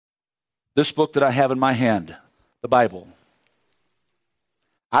This book that I have in my hand, the Bible.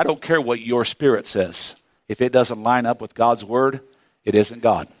 I don't care what your spirit says. If it doesn't line up with God's word, it isn't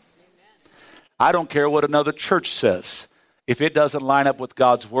God. I don't care what another church says. If it doesn't line up with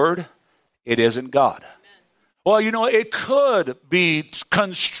God's word, it isn't God. Well, it could be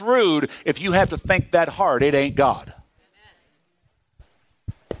construed if you have to think that hard, it ain't God.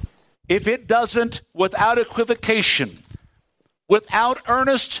 If it doesn't, without equivocation, without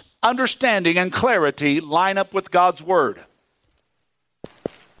earnest understanding and clarity, line up with God's word,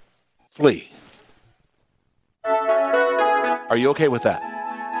 flee. Are you okay with that?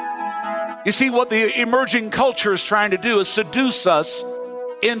 You see, what the emerging culture is trying to do is seduce us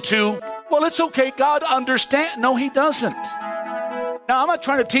into, well, it's okay, God understands. No, he doesn't. Now, I'm not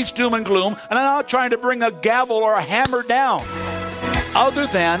trying to teach doom and gloom, and I'm not trying to bring a gavel or a hammer down, other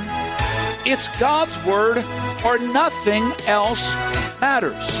than it's God's word or nothing else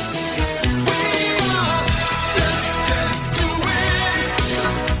matters.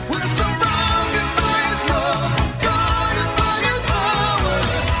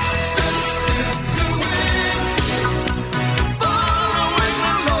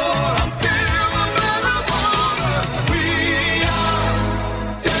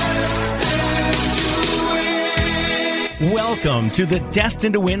 Welcome to the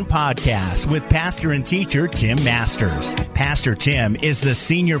Destined to Win podcast with pastor and teacher Tim Masters. Pastor Tim is the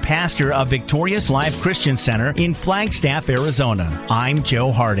senior pastor of Victorious Life Christian Center in Flagstaff, Arizona. I'm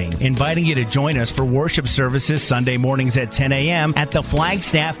Joe Harding, inviting you to join us for worship services Sunday mornings at 10 a.m. at the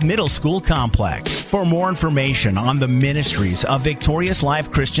Flagstaff Middle School Complex. For more information on the ministries of Victorious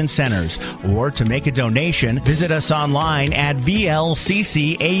Life Christian Centers or to make a donation, visit us online at vlccaz.org.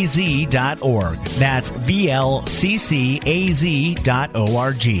 That's vlccaz.org.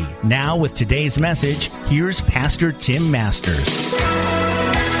 Now with today's message, here's Pastor Tim Masters.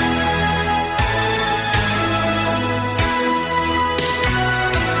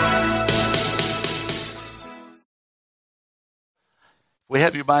 We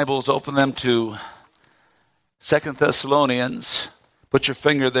have your Bibles, open them to 2 Thessalonians. Put your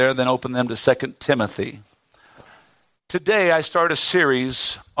finger there, then open them to 2 Timothy. Today I start a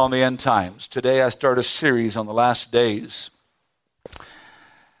series on the end times. Today I start a series on the last days,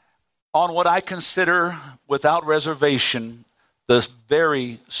 on what I consider, without reservation, the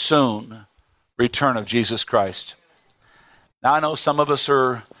very soon return of Jesus Christ. Now, I know some of us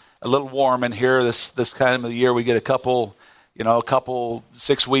are a little warm in here. This kind of year, we get a couple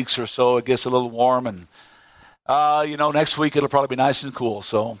 6 weeks or so, it gets a little warm. And, next week it'll probably be nice and cool.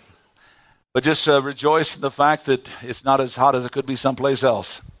 But just rejoice in the fact that it's not as hot as it could be someplace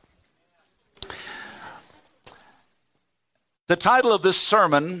else. The title of this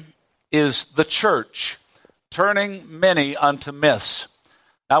sermon is The Church, Turning Many Unto Myths.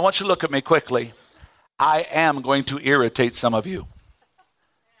 Now, I want you to look at me quickly. I am going to irritate some of you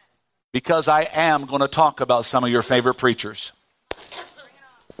because I am going to talk about some of your favorite preachers.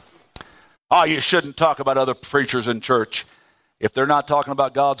 Oh, you shouldn't talk about other preachers in church. If they're not talking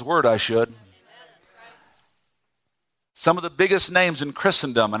about God's word, I should. Some of the biggest names in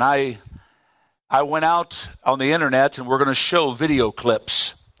Christendom, and I went out on the internet and we're going to show video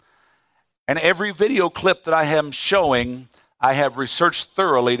clips. And every video clip that I am showing, I have researched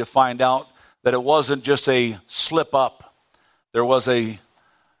thoroughly to find out that it wasn't just a slip up. There was a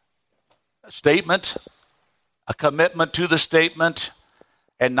statement, a commitment to the statement,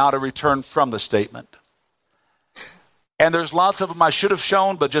 and not a return from the statement. And there's lots of them I should have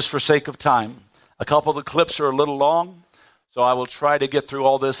shown, but just for sake of time. A couple of the clips are a little long, so I will try to get through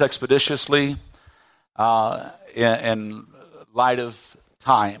all this expeditiously in light of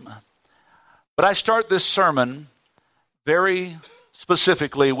time. But I start this sermon very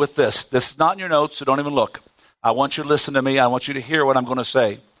specifically with this. This is not in your notes, so don't even look. I want you to listen to me. I want you to hear what I'm going to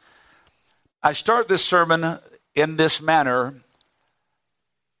say. I start this sermon in this manner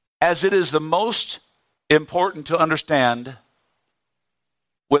as it is the most important to understand,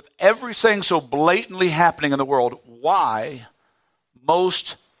 with everything so blatantly happening in the world, why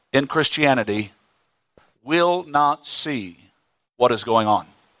most in Christianity will not see what is going on.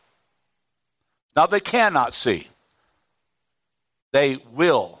 Now, they cannot see. They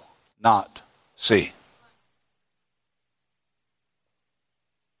will not see.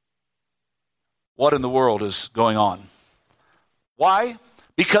 What in the world is going on? Why?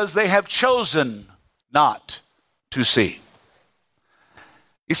 Because they have chosen not to see.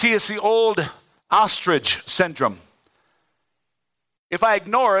 You see, it's the old ostrich syndrome. If I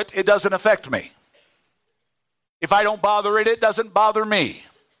ignore it, it doesn't affect me. If I don't bother it, it doesn't bother me.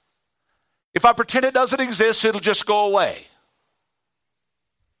 If I pretend it doesn't exist, it'll just go away.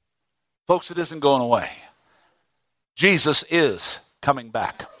 Folks, it isn't going away. Jesus is coming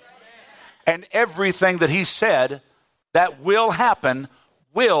back. And everything that he said that will happen.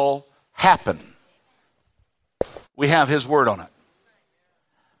 We have his word on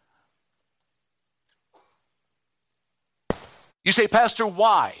it. You say, Pastor,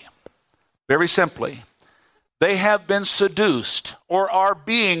 why? Very simply, they have been seduced or are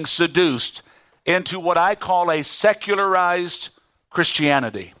being seduced into what I call a secularized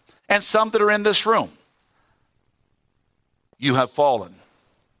Christianity. And some that are in this room, you have fallen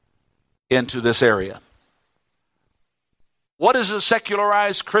into this area. What is a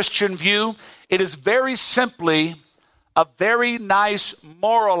secularized Christian view? It is very simply a very nice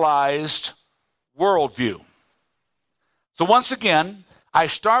moralized worldview. So once again, I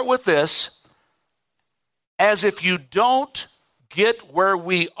start with this, as if you don't get where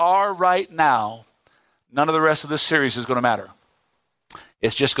we are right now, none of the rest of this series is going to matter.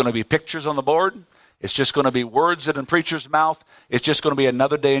 It's just going to be pictures on the board. It's just going to be words in a preacher's mouth. It's just going to be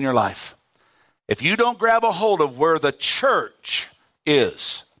another day in your life. If you don't grab a hold of where the church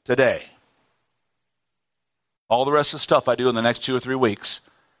is today, all the rest of the stuff I do in the next 2 or 3 weeks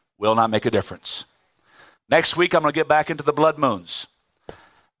will not make a difference. Next week, I'm going to get back into the blood moons.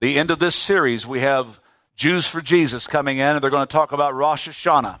 The end of this series, we have Jews for Jesus coming in, and they're going to talk about Rosh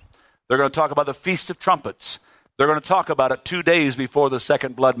Hashanah. They're going to talk about the Feast of Trumpets. They're going to talk about it 2 days before the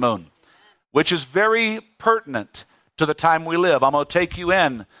second blood moon, which is very pertinent to the time we live. I'm going to take you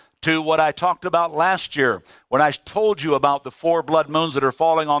in to what I talked about last year when I told you about the 4 blood moons that are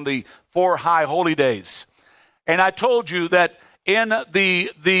falling on the 4 high holy days. And I told you that in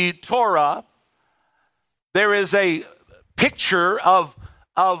the Torah, there is a picture of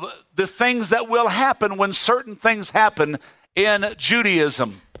the things that will happen when certain things happen in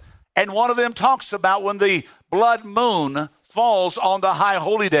Judaism. And one of them talks about when the blood moon falls on the high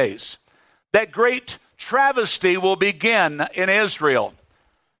holy days. That great travesty will begin in Israel,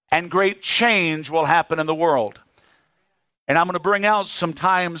 and great change will happen in the world. And I'm going to bring out some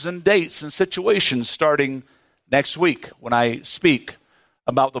times and dates and situations starting next week when I speak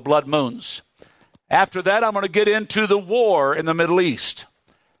about the blood moons. After that, I'm going to get into the war in the Middle East.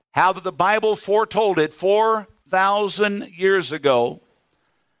 How that the Bible foretold it 4,000 years ago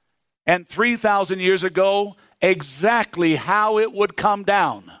and 3,000 years ago, exactly how it would come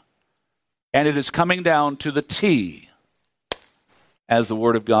down. And it is coming down to the T, as the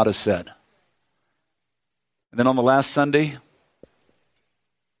Word of God has said. And then on the last Sunday,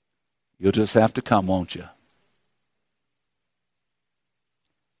 you'll just have to come, won't you?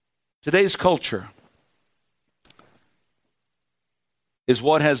 Today's culture is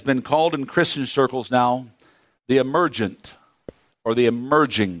what has been called in Christian circles now the emergent or the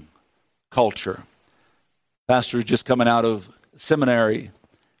emerging culture. Pastor just coming out of seminary.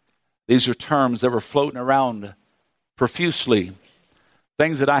 These are terms that were floating around profusely.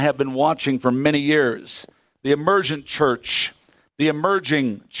 Things that I have been watching for many years. The emergent church, the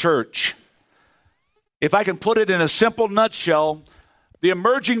emerging church. If I can put it in a simple nutshell, the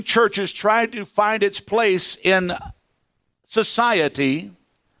emerging church is trying to find its place in society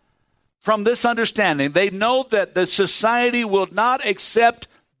from this understanding. They know that the society will not accept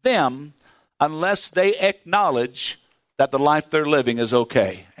them unless they acknowledge that the life they're living is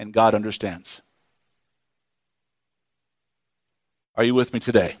okay and God understands. Are you with me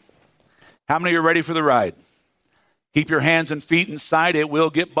today? How many are ready for the ride? Keep your hands and feet inside. It will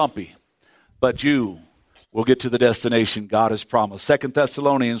get bumpy, but you will get to the destination God has promised. 2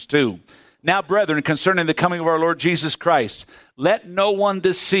 Thessalonians 2. Now, brethren, concerning the coming of our Lord Jesus Christ, let no one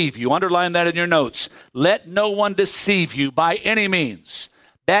deceive you. Underline that in your notes. Let no one deceive you by any means.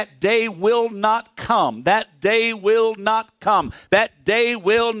 That day will not come. That day will not come. That day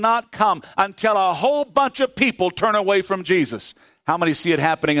will not come until a whole bunch of people turn away from Jesus. How many see it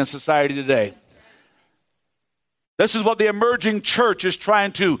happening in society today? This is what the emerging church is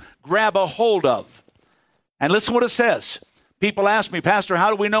trying to grab a hold of. And listen what it says. People ask me, Pastor,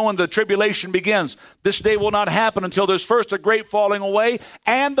 how do we know when the tribulation begins? This day will not happen until there's first a great falling away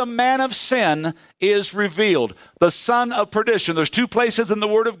and the man of sin is revealed. The son of perdition. There's 2 places in the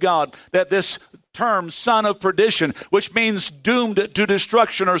Word of God that this term son of perdition, which means doomed to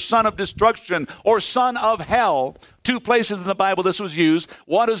destruction or son of destruction or son of hell. 2 places in the Bible this was used.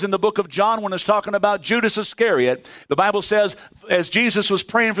 One is in the book of John when it's talking about Judas Iscariot. The Bible says, as Jesus was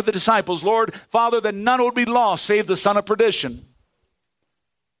praying for the disciples, Lord, Father, that none would be lost save the son of perdition.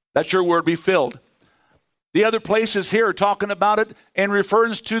 That your word be filled. The other places here are talking about it in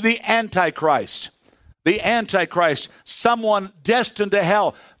reference to the Antichrist. The Antichrist, someone destined to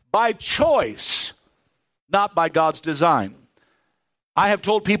hell by choice, not by God's design. I have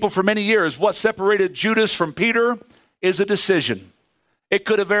told people for many years what separated Judas from Peter is a decision. It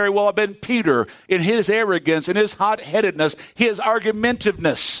could have very well been Peter in his arrogance, in his hot-headedness, his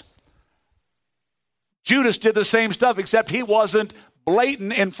argumentiveness. Judas did the same stuff, except he wasn't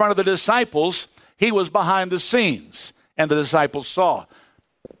blatant in front of the disciples. He was behind the scenes, and the disciples saw.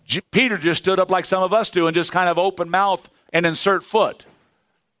 Peter just stood up like some of us do and just kind of open mouth and insert foot.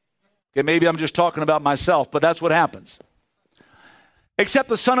 Okay, maybe I'm just talking about myself, but that's what happens. Except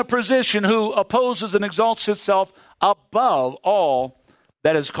the son of perdition, who opposes and exalts himself above all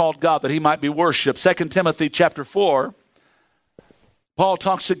that is called God, that he might be worshipped. 2 Timothy chapter 4, Paul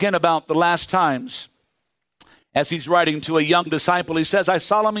talks again about the last times. As he's writing to a young disciple, he says, I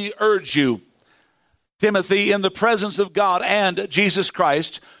solemnly urge you, Timothy, in the presence of God and Jesus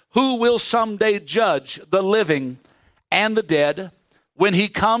Christ, who will someday judge the living and the dead when he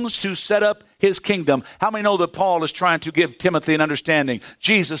comes to set up his kingdom. How many know that Paul is trying to give Timothy an understanding?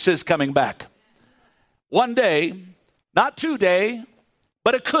 Jesus is coming back. One day, not today,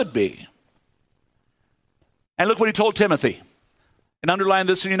 but it could be. And look what he told Timothy. And underline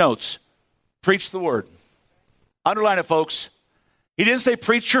this in your notes. Preach the word. Underline it, folks. He didn't say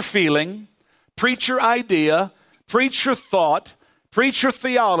preach your feeling, preach your idea, preach your thought, preach your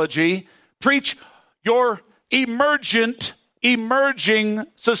theology, preach your emerging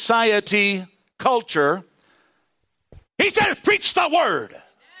society culture. He said preach the word.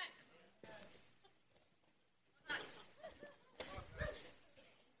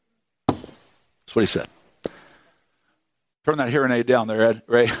 That's what he said. Turn that hearing aid down there, Ed,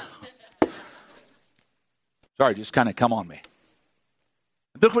 Ray. Sorry, just kind of come on me.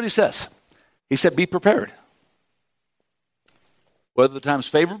 Look what he says. He said, be prepared. Whether the time's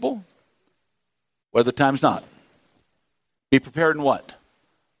favorable, whether the time's not. Be prepared in what?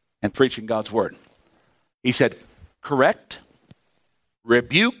 And preaching God's word. He said, correct,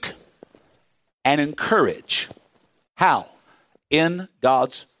 rebuke, and encourage. How? In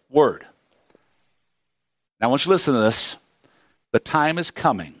God's word. Now, I want you to listen to this. The time is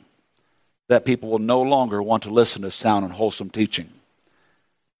coming that people will no longer want to listen to sound and wholesome teaching.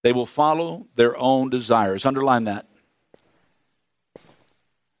 They will follow their own desires. Underline that.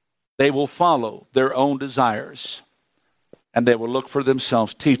 They will follow their own desires, and they will look for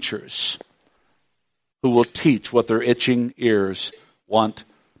themselves teachers who will teach what their itching ears want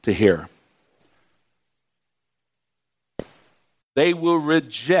to hear. They will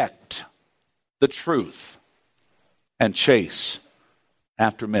reject the truth and chase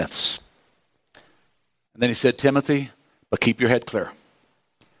after myths. And then he said, Timothy, but keep your head clear.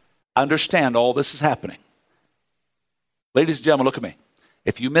 Understand all this is happening. Ladies and gentlemen, look at me.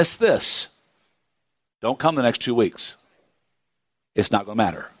 If you miss this, don't come the next 2 weeks. It's not going to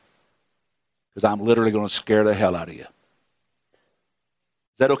matter. Because I'm literally going to scare the hell out of you. Is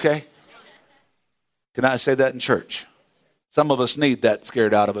that okay? Can I say that in church? Some of us need that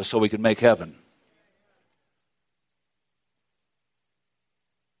scared out of us so we can make heaven.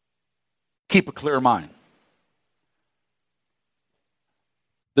 Keep a clear mind.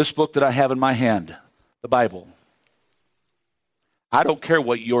 This book that I have in my hand, the Bible, I don't care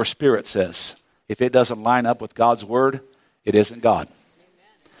what your spirit says. If it doesn't line up with God's word, it isn't God.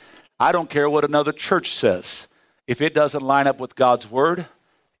 I don't care what another church says. If it doesn't line up with God's word,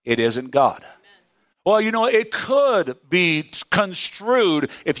 it isn't God. Well, you know, it could be construed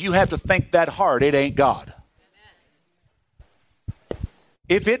if you have to think that hard. It ain't God.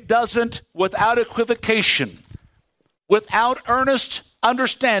 If it doesn't, without equivocation, without earnest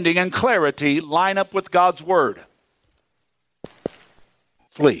understanding and clarity, line up with God's word,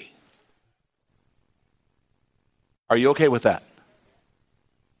 flee. Are you okay with that?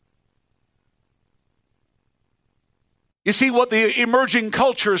 You see, what the emerging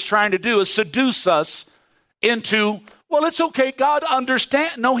culture is trying to do is seduce us into, well, it's okay, God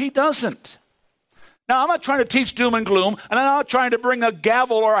understands. No, he doesn't. Now, I'm not trying to teach doom and gloom, and I'm not trying to bring a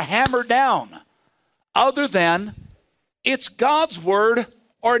gavel or a hammer down, other than it's God's word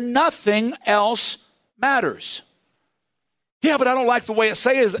or nothing else matters. Yeah, but I don't like the way it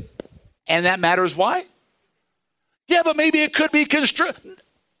says it. And that matters why? Yeah, but maybe it could be construed.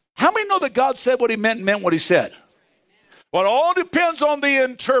 How many know that God said what he meant what he said? Well, it all depends on the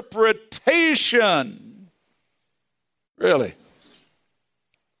interpretation. Really.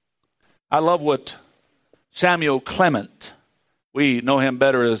 I love what Samuel Clement, we know him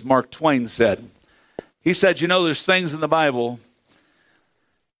better as Mark Twain, said. He said, you know, there's things in the Bible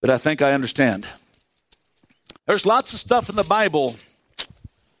that I think I understand. There's lots of stuff in the Bible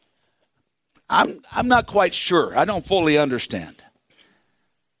I'm not quite sure. I don't fully understand.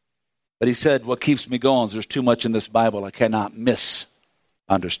 But he said, what keeps me going is there's too much in this Bible I cannot miss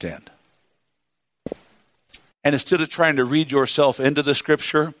understand. And instead of trying to read yourself into the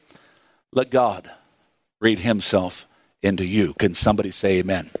Scripture, let God read himself into you. Can somebody say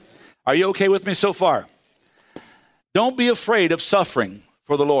amen? Are you okay with me so far? Don't be afraid of suffering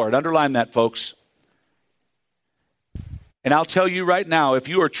for the Lord. Underline that, folks. And I'll tell you right now, if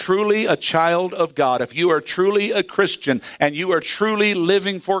you are truly a child of God, if you are truly a Christian, and you are truly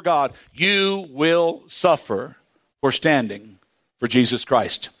living for God, you will suffer for standing for Jesus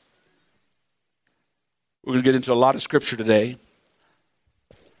Christ. We're going to get into a lot of scripture today.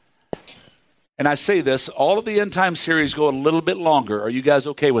 And I say this, all of the end time series go a little bit longer. Are you guys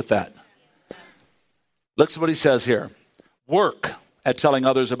okay with that? Look at what he says here. Work at telling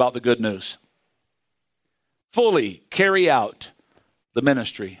others about the good news. Fully carry out the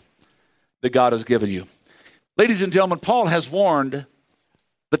ministry that God has given you. Ladies and gentlemen, Paul has warned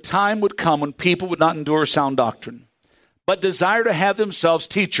the time would come when people would not endure sound doctrine, but desire to have themselves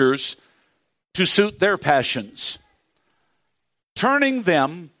teachers to suit their passions,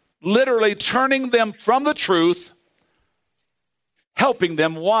 literally turning them from the truth, helping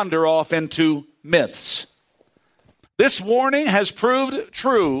them wander off into myths. This warning has proved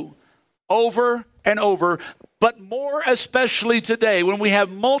true over and over, but more especially today when we have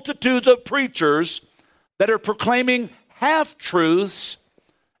multitudes of preachers that are proclaiming half-truths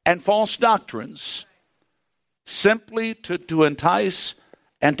and false doctrines simply to entice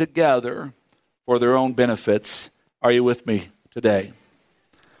and to gather for their own benefits. Are you with me today?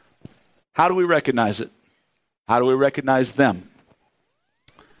 How do we recognize it? How do we recognize them?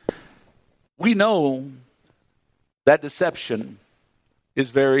 We know that deception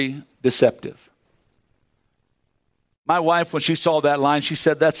is very deceptive. My wife, when she saw that line, she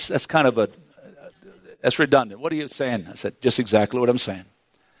said, that's redundant. What are you saying? I said, just exactly what I'm saying.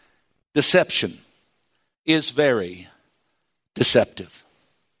 Deception is very deceptive.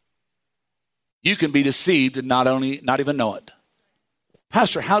 You can be deceived and not even know it.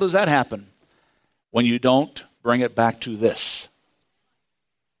 Pastor, how does that happen? When you don't bring it back to this.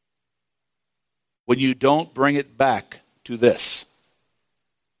 When you don't bring it back to this.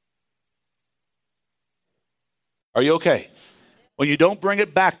 Are you okay? When you don't bring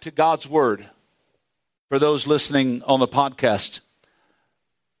it back to God's word, for those listening on the podcast,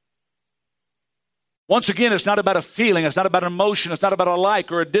 once again, it's not about a feeling, it's not about an emotion, it's not about a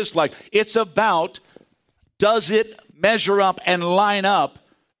like or a dislike. It's about, does it measure up and line up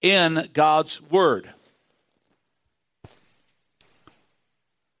in God's word?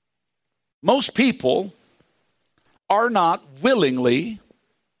 Most people are not willingly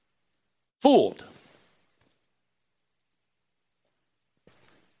fooled.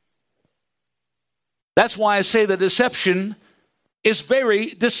 That's why I say that deception is very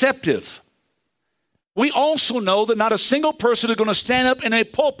deceptive. We also know that not a single person is going to stand up in a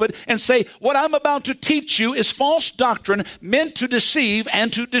pulpit and say, what I'm about to teach you is false doctrine meant to deceive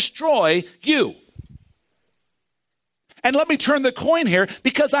and to destroy you. And let me turn the coin here,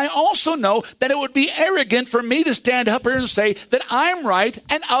 because I also know that it would be arrogant for me to stand up here and say that I'm right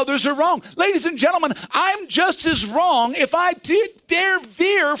and others are wrong. Ladies and gentlemen, I'm just as wrong if I dare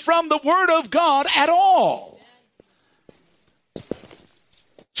veer from the Word of God at all.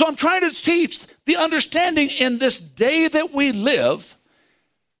 So I'm trying to teach the understanding in this day that we live,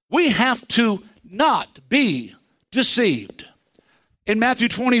 we have to not be deceived. In Matthew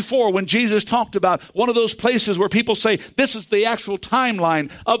 24, when Jesus talked about one of those places where people say, this is the actual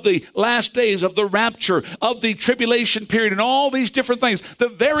timeline of the last days, of the rapture, of the tribulation period, and all these different things. The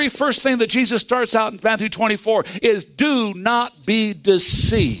very first thing that Jesus starts out in Matthew 24 is, do not be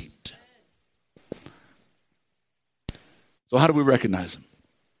deceived. So how do we recognize them?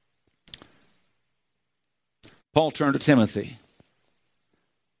 Paul turned to Timothy,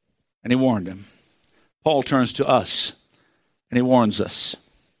 and he warned him. Paul turns to us, and he warns us.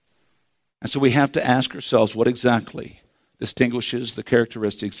 And so we have to ask ourselves what exactly distinguishes the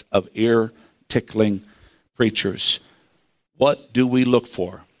characteristics of ear-tickling preachers. What do we look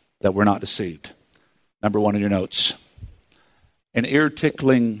for that we're not deceived? Number one in your notes. An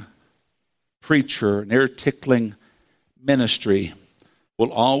ear-tickling preacher, an ear-tickling ministry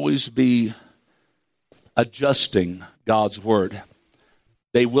will always be adjusting God's word.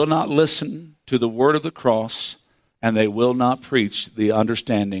 They will not listen to the word of the cross, and they will not preach the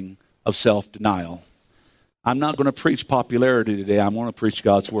understanding of self-denial. I'm not going to preach popularity today. I'm going to preach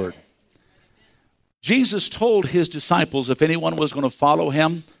God's word. Jesus told his disciples if anyone was going to follow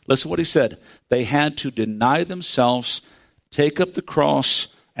him, listen to what he said. They had to deny themselves, take up the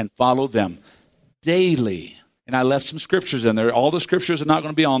cross, and follow them daily. And I left some scriptures in there. All the scriptures are not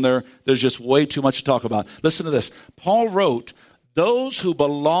going to be on there. There's just way too much to talk about. Listen to this. Paul wrote those who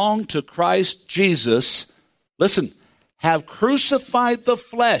belong to Christ Jesus, listen, have crucified the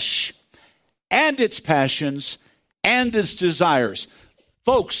flesh and its passions and its desires.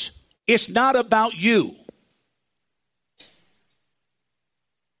 Folks, it's not about you.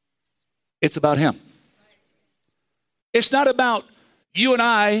 It's about him. It's not about you and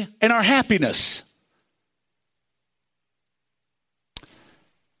I and our happiness.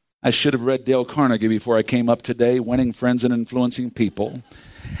 I should have read Dale Carnegie before I came up today, Winning Friends and Influencing People.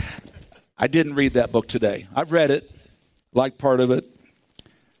 I didn't read that book today. I've read it, liked part of it.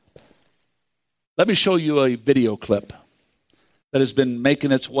 Let me show you a video clip that has been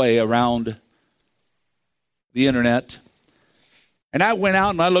making its way around the internet. And I went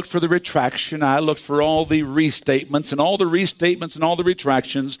out and I looked for the retraction. I looked for all the restatements, and all the restatements and all the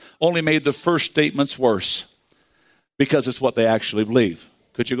retractions only made the first statements worse because it's what they actually believe.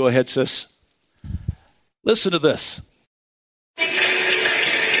 Could you go ahead, sis? Listen to this. So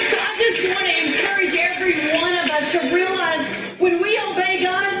I just want to encourage every one of us to realize when we obey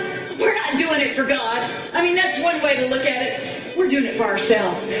God, we're not doing it for God. I mean, that's one way to look at it. We're doing it for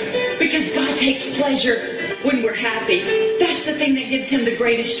ourselves because God takes pleasure when we're happy. That's the thing that gives him the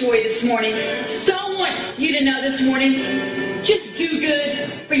greatest joy this morning. So I want you to know this morning, just do good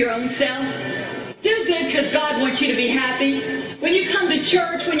for your own self. Do good because God wants you to be happy. When you come to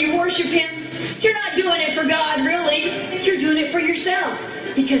church, when you worship him, you're not doing it for God, really. You're doing it for yourself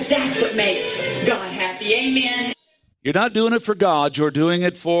because that's what makes God happy. Amen. You're not doing it for God. You're doing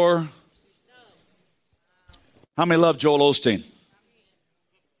it for... How many love Joel Osteen?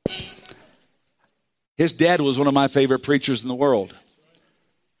 His dad was one of my favorite preachers in the world.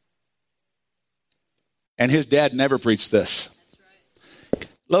 And his dad never preached this.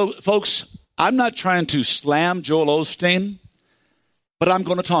 Folks, I'm not trying to slam Joel Osteen, but I'm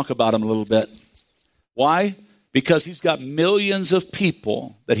going to talk about him a little bit. Why? Because he's got millions of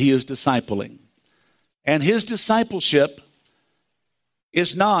people that he is discipling. And his discipleship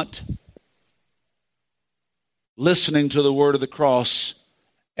is not listening to the word of the cross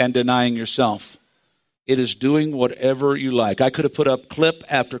and denying yourself. It is doing whatever you like. I could have put up clip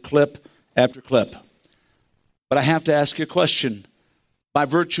after clip after clip. But I have to ask you a question. By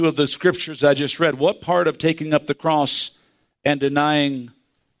virtue of the scriptures I just read, what part of taking up the cross and denying,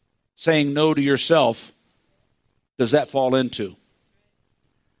 saying no to yourself, does that fall into?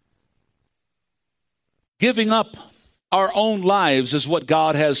 Giving up our own lives is what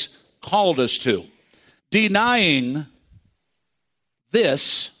God has called us to. Denying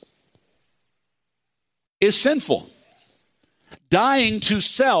this is sinful. Dying to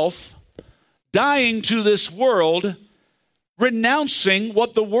self, dying to this world, renouncing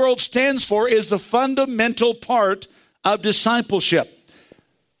what the world stands for is the fundamental part of discipleship.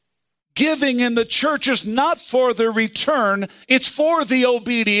 Giving in the church is not for the return, it's for the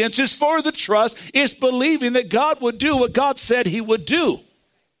obedience, it's for the trust, it's believing that God would do what God said he would do.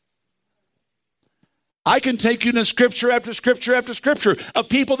 I can take you to scripture after scripture after scripture of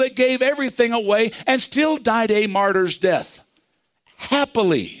people that gave everything away and still died a martyr's death.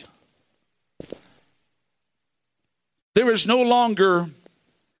 Happily. This is no longer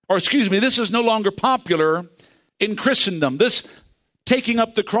popular in Christendom. This taking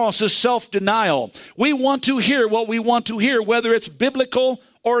up the cross is self-denial. We want to hear what we want to hear, whether it's biblical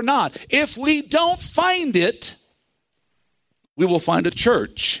or not. If we don't find it, we will find a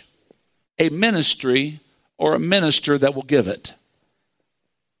church, a ministry, or a minister that will give it.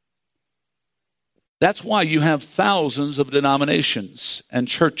 That's why you have thousands of denominations and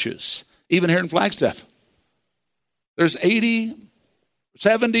churches, even here in Flagstaff. There's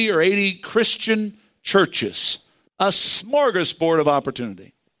 70 or 80 Christian churches, a smorgasbord of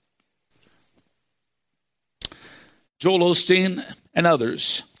opportunity. Joel Osteen and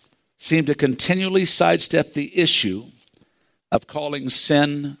others seem to continually sidestep the issue of calling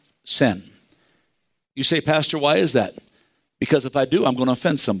sin, sin. You say, Pastor, why is that? Because if I do, I'm going to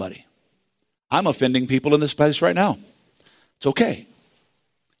offend somebody. I'm offending people in this place right now. It's okay.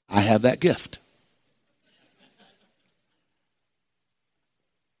 I have that gift.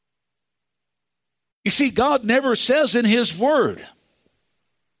 You see, God never says in his word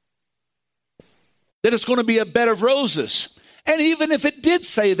that it's going to be a bed of roses. And even if it did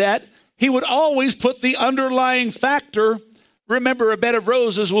say that, he would always put the underlying factor. Remember, a bed of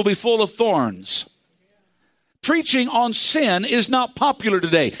roses will be full of thorns. Preaching on sin is not popular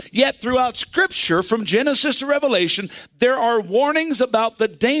today. Yet throughout Scripture, from Genesis to Revelation, there are warnings about the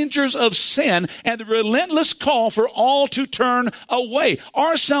dangers of sin and the relentless call for all to turn away.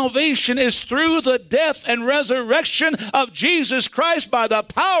 Our salvation is through the death and resurrection of Jesus Christ by the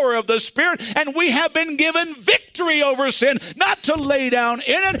power of the Spirit, and we have been given victory over sin, not to lay down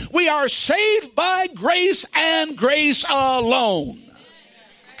in it. We are saved by grace and grace alone.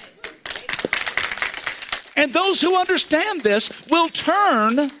 And those who understand this will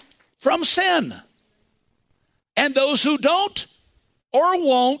turn from sin. And those who don't or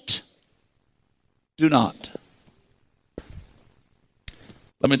won't, do not.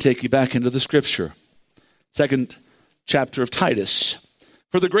 Let me take you back into the Scripture. 2nd chapter of Titus.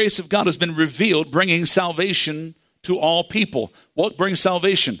 For the grace of God has been revealed, bringing salvation to all people. What brings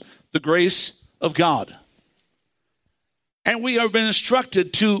salvation? The grace of God. And we have been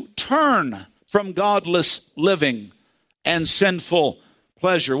instructed to turn from godless living and sinful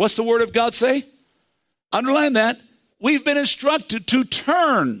pleasure. What's the Word of God say? Underline that. We've been instructed to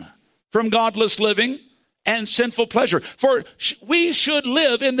turn from godless living and sinful pleasure. For we should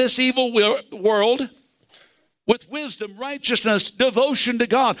live in this evil world with wisdom, righteousness, devotion to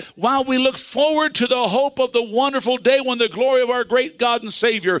God, while we look forward to the hope of the wonderful day when the glory of our great God and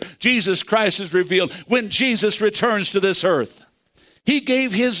Savior, Jesus Christ, is revealed, when Jesus returns to this earth. He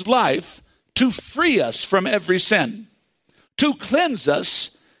gave his life to free us from every sin, to cleanse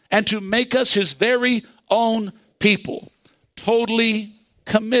us, and to make us his very own people, totally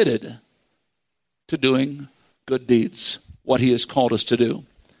committed to doing good deeds, what he has called us to do.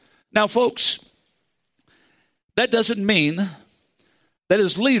 Now, folks, that doesn't mean that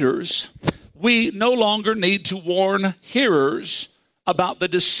as leaders, we no longer need to warn hearers about the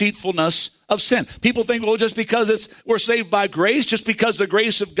deceitfulness of sin. People think, well, just because we're saved by grace, just because the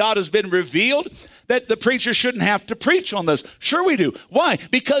grace of God has been revealed, that the preacher shouldn't have to preach on this. Sure we do. Why?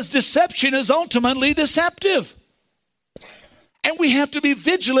 Because deception is ultimately deceptive. And we have to be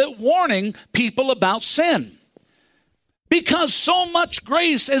vigilant warning people about sin. Because so much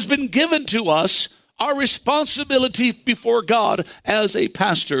grace has been given to us, our responsibility before God as a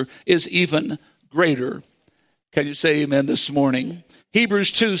pastor is even greater. Can you say amen this morning?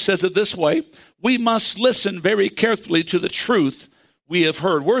 Hebrews 2 says it this way: we must listen very carefully to the truth we have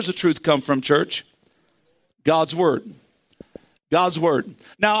heard. Where does the truth come from, church? God's Word. God's Word.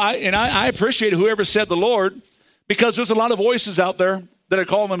 Now, I appreciate whoever said the Lord, because there's a lot of voices out there that are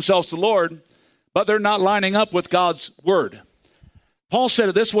calling themselves the Lord, but they're not lining up with God's Word. Paul said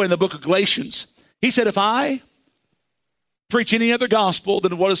it this way in the book of Galatians. He said, if I preach any other gospel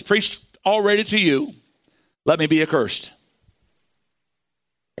than what is preached already to you, let me be accursed.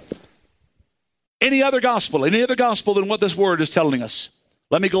 Any other gospel than what this word is telling us.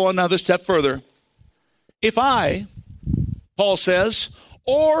 Let me go another step further. If I, Paul says,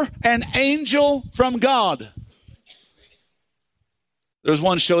 or an angel from God. There's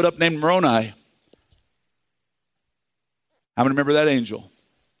one showed up named Moroni. How many remember that angel?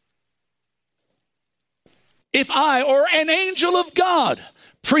 If I or an angel of God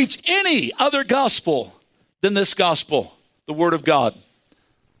preach any other gospel than this gospel, the word of God,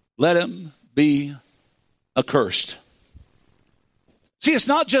 let him be accursed. See, it's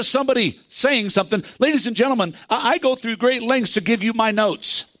not just somebody saying something. Ladies and gentlemen, I go through great lengths to give you my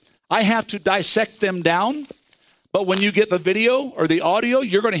notes. I have to dissect them down. But when you get the video or the audio,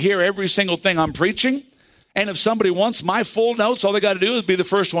 you're going to hear every single thing I'm preaching. And if somebody wants my full notes, all they got to do is be the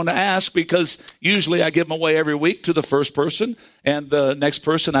first one to ask, because usually I give them away every week to the first person. And the next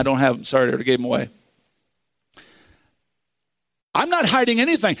person, I don't have them. Sorry, I already gave them away. I'm not hiding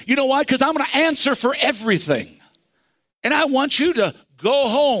anything. You know why? Because I'm going to answer for everything. And I want you to go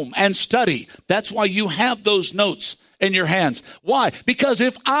home and study. That's why you have those notes in your hands. Why? Because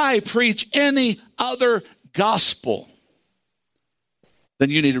if I preach any other gospel, then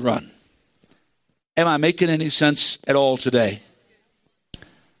you need to run. Am I making any sense at all today?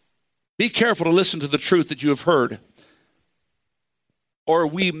 Be careful to listen to the truth that you have heard, or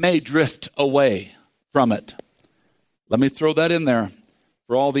we may drift away from it. Let me throw that in there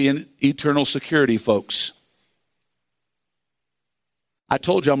for all the eternal security folks. I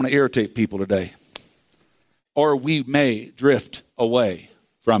told you I'm going to irritate people today. Or we may drift away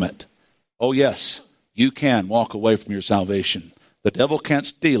from it. Oh yes, you can walk away from your salvation. The devil can't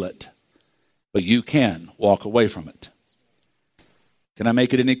steal it, but you can walk away from it. Can I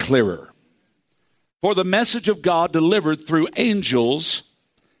make it any clearer? For the message of God delivered through angels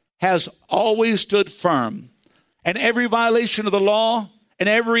has always stood firm, and every violation of the law and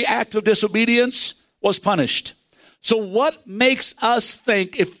every act of disobedience was punished. So what makes us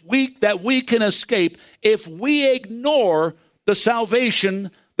think that we can escape if we ignore the salvation,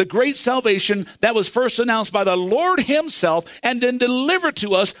 the great salvation that was first announced by the Lord himself and then delivered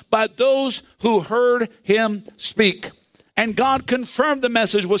to us by those who heard him speak? And God confirmed the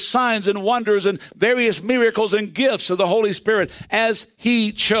message with signs and wonders and various miracles and gifts of the Holy Spirit as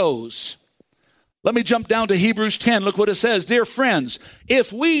he chose. Let me jump down to Hebrews 10. Look what it says. Dear friends,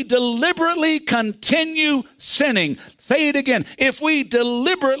 if we deliberately continue sinning, say it again. If we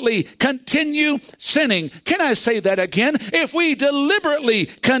deliberately continue sinning, can I say that again? If we deliberately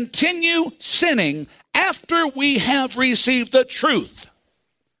continue sinning after we have received the truth,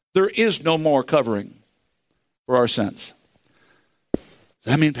 there is no more covering for our sins.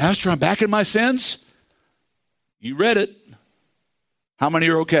 Does that mean, Pastor, I'm back in my sins? You read it. How many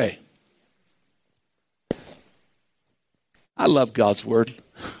are okay? I love God's word.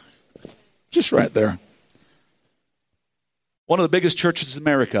 Just right there. One of the biggest churches in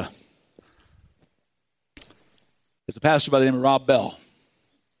America is a pastor by the name of Rob Bell.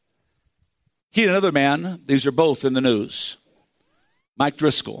 He and another man, these are both in the news, Mike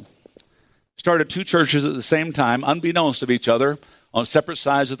Driscoll, started two churches at the same time, unbeknownst of each other, on separate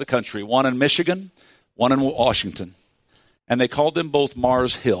sides of the country, one in Michigan, one in Washington. And they called them both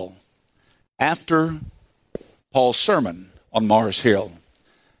Mars Hill, after Paul's sermon on Mars Hill.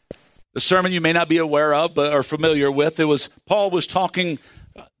 The sermon you may not be aware of but are familiar with. It was Paul was talking,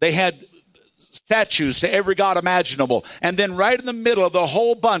 they had statues to every god imaginable. And then right in the middle of the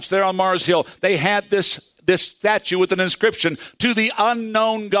whole bunch there on Mars Hill, they had this statue with an inscription, to the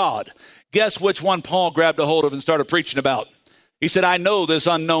unknown God. Guess which one Paul grabbed a hold of and started preaching about? He said, I know this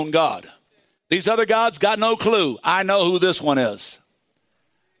unknown God. These other gods got no clue. I know who this one is.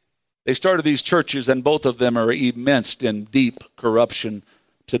 They started these churches, and both of them are immersed in deep corruption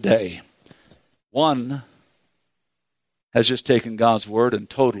today. One has just taken God's word and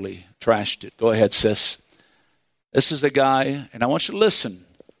totally trashed it. Go ahead, sis. This is a guy, and I want you to listen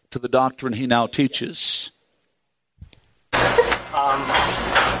to the doctrine he now teaches.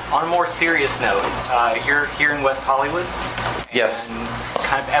 On a more serious note, you're here in West Hollywood. Yes. And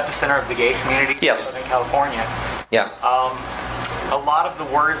kind of epicenter of the gay community. Yes. In California. Yeah. A lot of the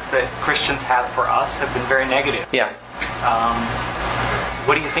words that Christians have for us have been very negative. Yeah.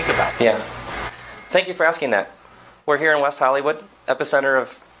 What do you think about that? Yeah. Thank you for asking that. We're here in West Hollywood, epicenter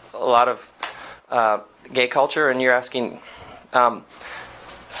of a lot of gay culture, and you're asking,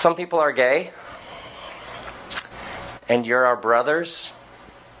 some people are gay, and you're our brothers,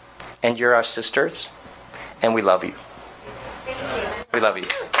 and you're our sisters, and we love you. Thank you. We love you.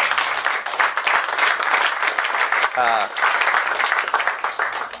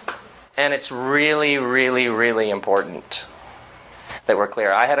 And it's really, really, really important that we're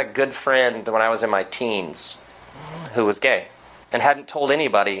clear. I had a good friend when I was in my teens who was gay and hadn't told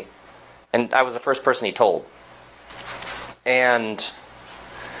anybody, and I was the first person he told. And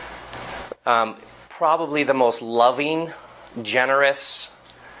probably the most loving, generous,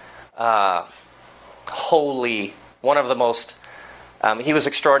 holy, one of the most, he was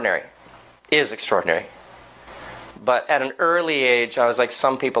extraordinary, is extraordinary. But at an early age, I was like,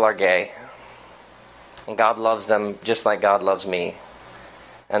 some people are gay. And God loves them just like God loves me.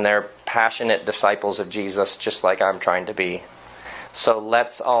 And they're passionate disciples of Jesus just like I'm trying to be. So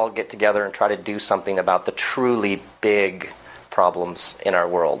let's all get together and try to do something about the truly big problems in our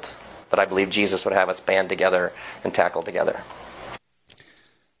world that I believe Jesus would have us band together and tackle together.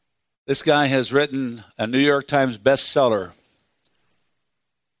 This guy has written a New York Times bestseller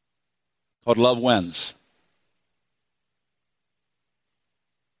called Love Wins,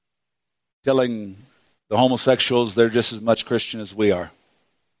 telling the homosexuals they're just as much Christian as we are,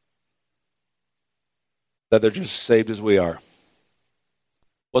 that they're just as saved as we are.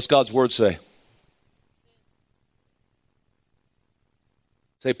 What's God's word say?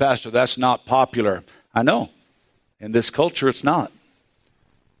 Say, Pastor, that's not popular. I know. In this culture, it's not.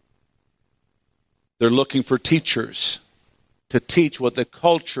 They're looking for teachers to teach what the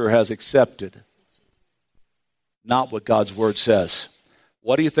culture has accepted, not what God's word says.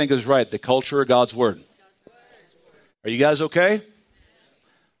 What do you think is right, the culture or God's word? Are you guys okay?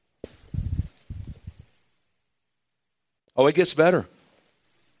 Oh, it gets better.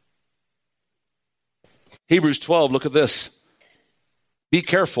 Hebrews 12, look at this. Be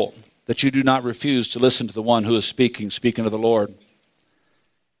careful that you do not refuse to listen to the one who is speaking to the Lord.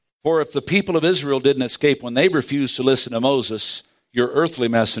 For if the people of Israel didn't escape when they refused to listen to Moses, your earthly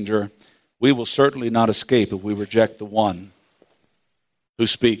messenger, we will certainly not escape if we reject the one who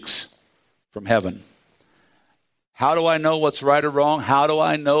speaks from heaven. How do I know what's right or wrong? How do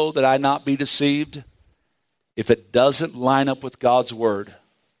I know that I not be deceived? if it doesn't line up with God's word,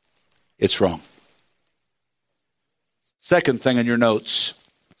 it's wrong. Second thing in your notes,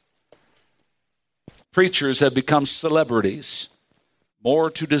 preachers have become celebrities,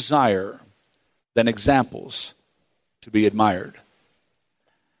 more to desire than examples to be admired.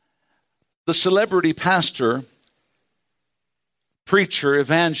 The celebrity pastor, preacher,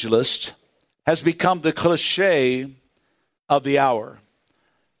 evangelist has become the cliche of the hour.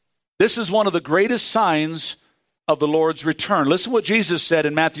 This is one of the greatest signs of the Lord's return. Listen what Jesus said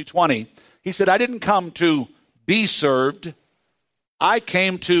in Matthew 20. He said, I didn't come to be served. I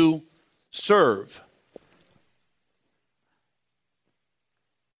came to serve.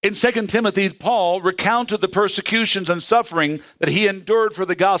 In 2 Timothy, Paul recounted the persecutions and suffering that he endured for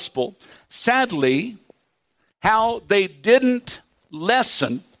the gospel. Sadly, how they didn't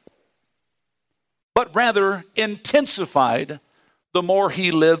lessen, but rather intensified the more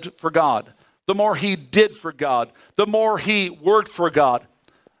he lived for God, the more he did for God, the more he worked for God.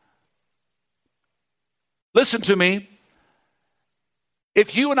 Listen to me.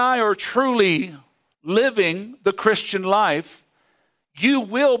 If you and I are truly living the Christian life, you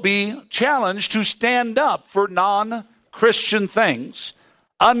will be challenged to stand up for non-Christian things,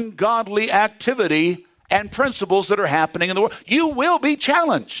 ungodly activity, and principles that are happening in the world. You will be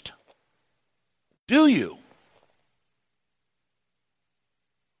challenged. Do you?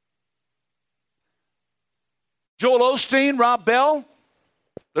 Joel Osteen, Rob Bell,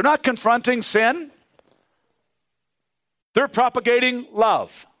 they're not confronting sin. They're propagating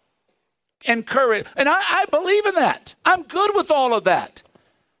love, encourage. And I believe in that. I'm good with all of that.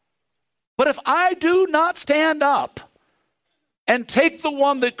 But if I do not stand up and take the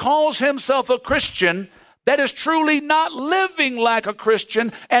one that calls himself a Christian, that is truly not living like a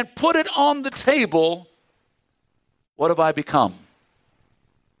Christian, and put it on the table, what have I become?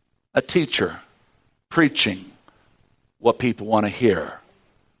 A teacher preaching what people want to hear,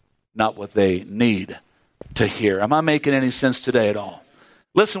 not what they need to hear. Am I making any sense today at all?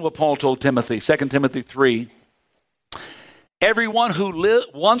 Listen what Paul told Timothy, 2 Timothy 3. Everyone who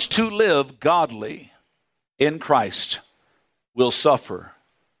wants to live godly in Christ will suffer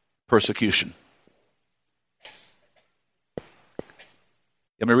persecution.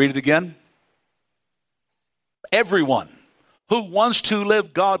 Let me read it again. Everyone who wants to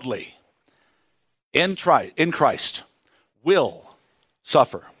live godly in Christ will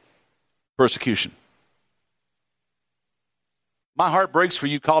suffer persecution. My heart breaks for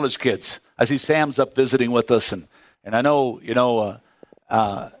you college kids. I see Sam's up visiting with us, and I know,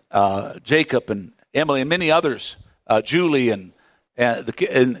 Jacob and Emily and many others, Julie and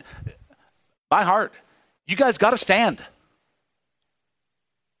my heart, you guys got to stand.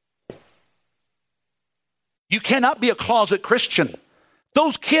 You cannot be a closet Christian.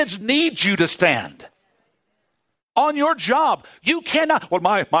 Those kids need you to stand. On your job, you cannot, well,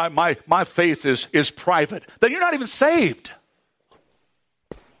 my faith is private. Then you're not even saved.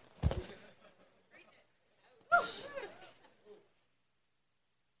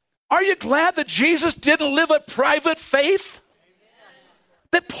 Are you glad that Jesus didn't live a private faith?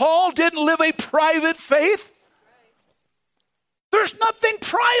 That Paul didn't live a private faith? There's nothing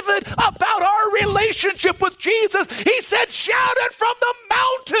private about our relationship with Jesus. He said, shout it from the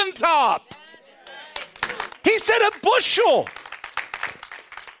mountaintop. He said a bushel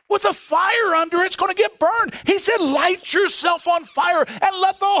with a fire under it's going to get burned. He said, light yourself on fire and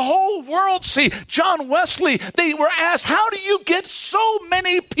let the whole world see. John Wesley, they were asked, how do you get so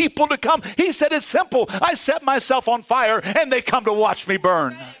many people to come? He said, it's simple. I set myself on fire and they come to watch me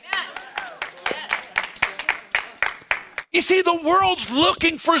burn. You see, the world's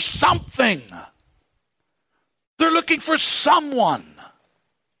looking for something. They're looking for someone.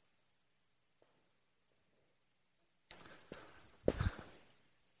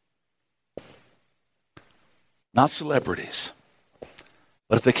 Not celebrities.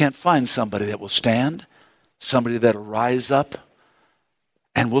 But if they can't find somebody that will stand, somebody that will rise up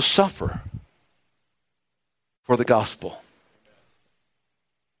and will suffer for the gospel.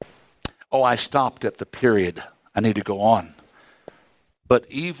 Oh, I stopped at the period. I need to go on. But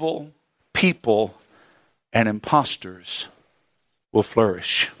evil people and imposters will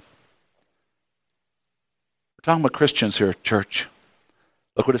flourish. We're talking about Christians here at church.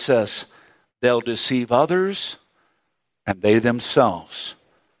 Look what it says. They'll deceive others, and they themselves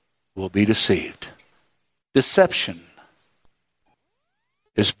will be deceived. Deception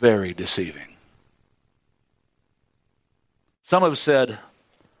is very deceiving. Some have said,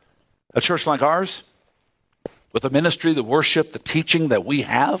 a church like ours, with the ministry, the worship, the teaching that we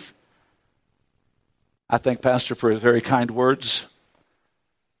have, I thank Pastor for his very kind words.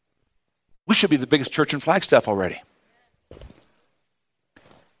 We should be the biggest church in Flagstaff already.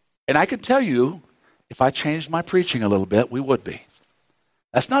 And I can tell you, if I changed my preaching a little bit, we would be.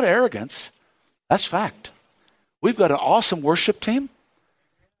 That's not arrogance. That's fact. We've got an awesome worship team.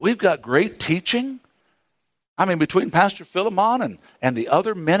 We've got great teaching. I mean, between Pastor Philemon and the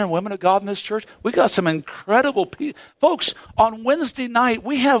other men and women of God in this church, we got some incredible people. Folks, on Wednesday night,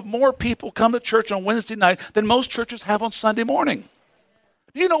 we have more people come to church on Wednesday night than most churches have on Sunday morning.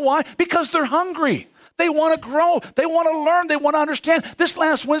 Do you know why? Because they're hungry. They want to grow. They want to learn. They want to understand. This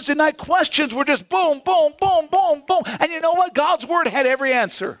last Wednesday night, questions were just boom, boom, boom, boom, boom. And you know what? God's word had every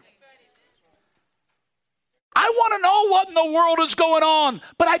answer. I want to know what in the world is going on,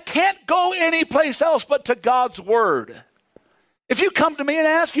 but I can't go anyplace else but to God's word. If you come to me and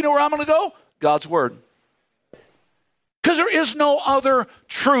ask, you know where I'm going to go? God's word. Because there is no other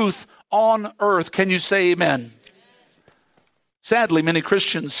truth on earth. Can you say amen? Sadly, many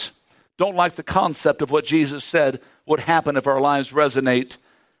Christians don't like the concept of what Jesus said would happen if our lives resonate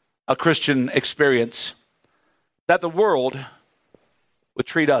a Christian experience. That the world would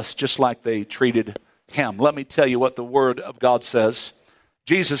treat us just like they treated him. Let me tell you what the word of God says.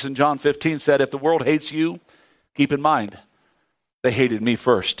 Jesus in John 15 said, if the world hates you, keep in mind, they hated me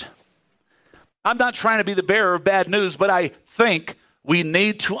first. I'm not trying to be the bearer of bad news, but I think we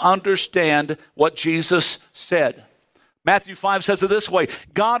need to understand what Jesus said. Matthew 5 says it this way,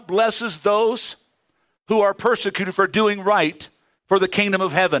 God blesses those who are persecuted for doing right, for the kingdom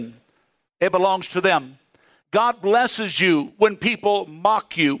of heaven. It belongs to them. God blesses you when people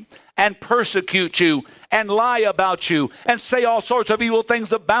mock you and persecute you and lie about you and say all sorts of evil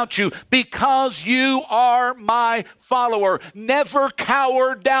things about you because you are my follower. Never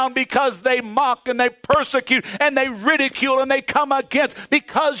cower down because they mock and they persecute and they ridicule and they come against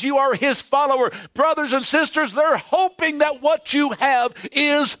because you are his follower. Brothers and sisters, they're hoping that what you have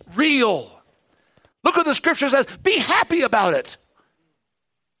is real. Look what the scripture says. Be happy about it.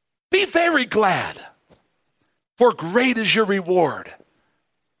 Be very glad. For great is your reward.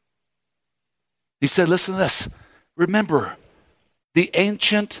 He said, listen to this. Remember, the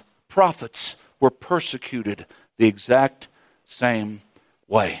ancient prophets were persecuted the exact same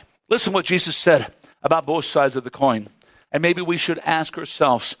way. Listen what Jesus said about both sides of the coin. And maybe we should ask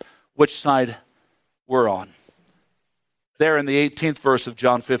ourselves which side we're on. There in the 18th verse of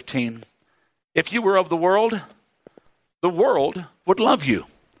John 15. If you were of the world would love you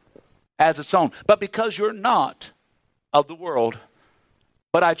as its own. But because you're not of the world,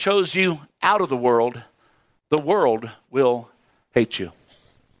 but I chose you out of the world will hate you.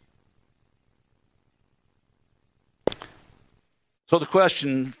 So the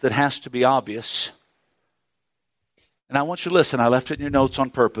question that has to be obvious, and I want you to listen, I left it in your notes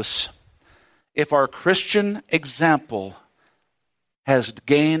on purpose. If our Christian example has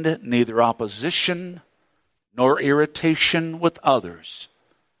gained neither opposition nor irritation with others,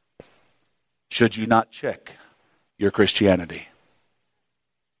 should you not check your Christianity?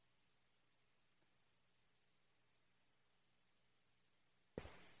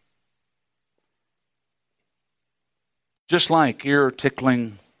 Just like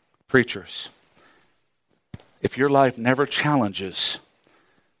ear-tickling preachers, if your life never challenges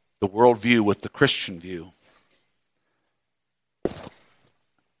the worldview with the Christian view,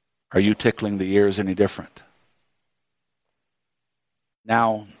 are you tickling the ears any different?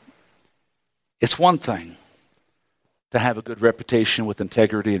 Now, it's one thing to have a good reputation with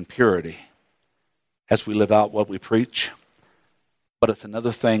integrity and purity as we live out what we preach, but it's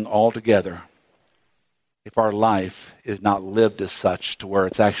another thing altogether if our life is not lived as such to where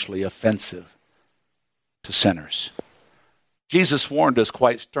it's actually offensive to sinners. Jesus warned us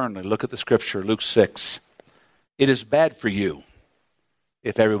quite sternly. Look at the scripture, Luke 6. It is bad for you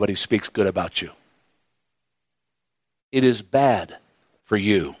if everybody speaks good about you. It is bad for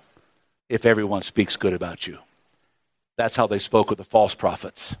you if everyone speaks good about you. That's how they spoke with the false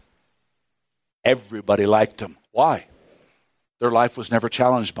prophets. Everybody liked them. Why? Their life was never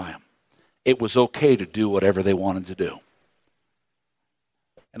challenged by them. It was okay to do whatever they wanted to do.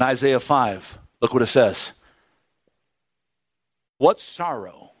 In Isaiah 5, look what it says. What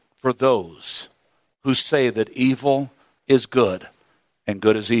sorrow for those who say that evil is good and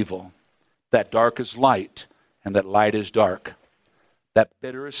good is evil, that dark is light and that light is dark, that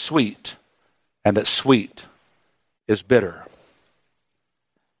bitter is sweet and that sweet is bitter.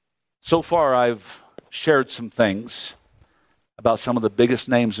 So far, I've shared some things about some of the biggest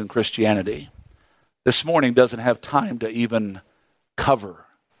names in Christianity. This morning doesn't have time to even cover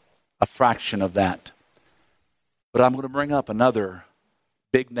a fraction of that. But I'm going to bring up another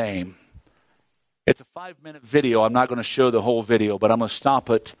big name. It's a 5-minute video. I'm not going to show the whole video, but I'm going to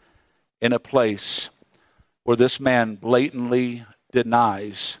stop it in a place where this man blatantly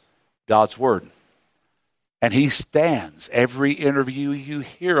denies God's word. And he stands, every interview you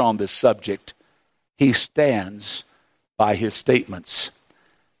hear on this subject, he stands by his statements.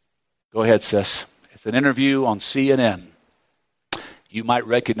 Go ahead, sis. It's an interview on CNN. You might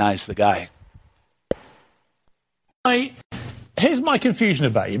recognize the guy. Here's my confusion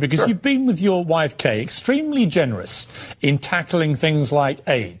about you, because you've been with your wife, Kay, extremely generous in tackling things like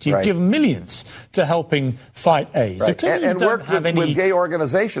AIDS. You've given millions to helping fight AIDS. So clearly and you don't work have with gay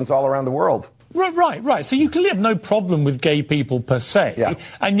organizations all around the world. Right. So you clearly have no problem with gay people per se,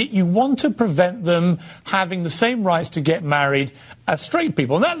 and yet you want to prevent them having the same rights to get married as straight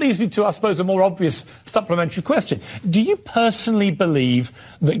people. And that leads me to, I suppose, a more obvious supplementary question. Do you personally believe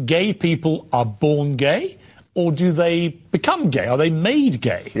that gay people are born gay, or do they become gay? Are they made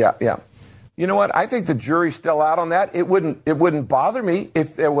gay? Yeah. You know what? I think the jury's still out on that. It wouldn't bother me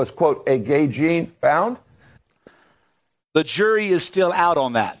if there was, quote, a gay gene found. The jury is still out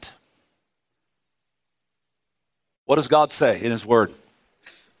on that. What does God say in his word?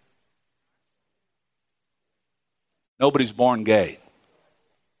 Nobody's born gay.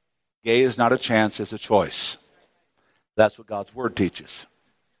 Gay is not a chance, it's a choice. That's what God's word teaches.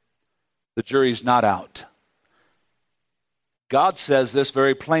 The jury's not out. God says this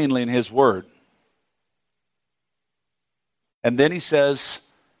very plainly in his word. And then he says,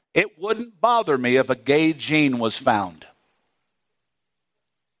 it wouldn't bother me if a gay gene was found.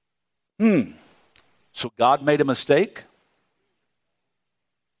 So God made a mistake?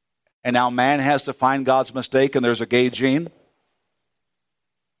 And now man has to find God's mistake and there's a gay gene?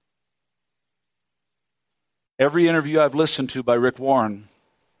 Every interview I've listened to by Rick Warren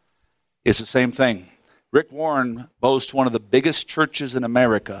is the same thing. Rick Warren boasts one of the biggest churches in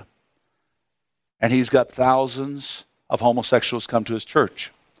America, and he's got thousands of homosexuals come to his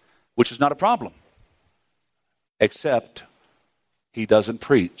church, which is not a problem, except he doesn't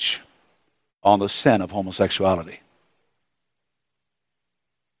preach on the sin of homosexuality.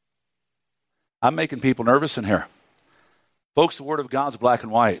 I'm making people nervous in here. Folks, the Word of God's black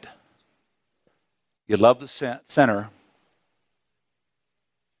and white. You love the sinner,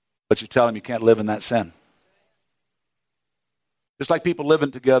 but you tell him you can't live in that sin. Just like people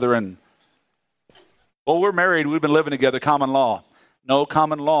living together and, well, we're married, we've been living together, common law. No,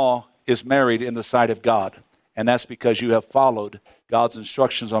 common law is married in the sight of God. And that's because you have followed God's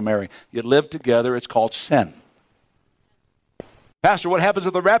instructions on marriage. You live together, it's called sin. Pastor, what happens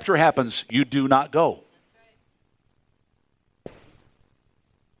if the rapture happens? You do not go.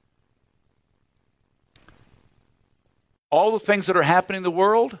 All the things that are happening in the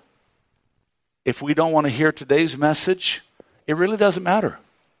world, if we don't want to hear today's message, it really doesn't matter.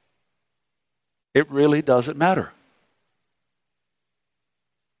 It really doesn't matter.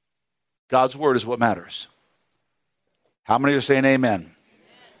 God's word is what matters. How many are saying amen?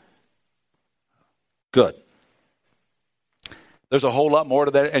 Good. There's a whole lot more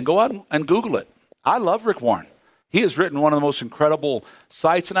to that. And go out and Google it. I love Rick Warren. He has written one of the most incredible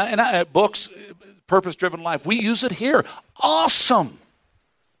sites and books, Purpose-Driven Life. We use it here. Awesome.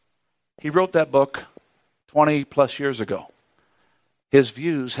 He wrote that book 20 plus years ago. His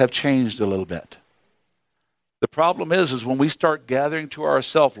views have changed a little bit. The problem is when we start gathering to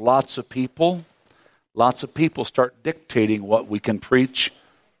ourselves lots of people start dictating what we can preach,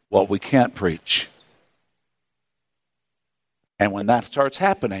 what we can't preach. And when that starts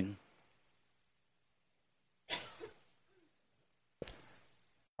happening,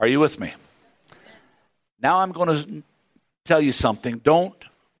 are you with me? Now I'm going to tell you something. Don't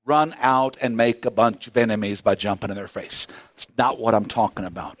run out and make a bunch of enemies by jumping in their face. It's not what I'm talking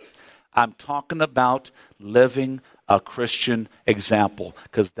about. I'm talking about living a Christian example,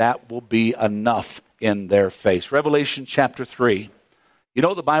 because that will be enough in their face. Revelation chapter 3. You know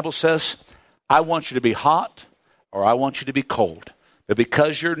what the Bible says? I want you to be hot or I want you to be cold. But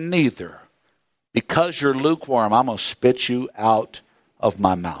because you're neither, because you're lukewarm, I'm going to spit you out of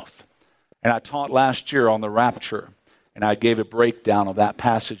my mouth. And I taught last year on the rapture, and I gave a breakdown of that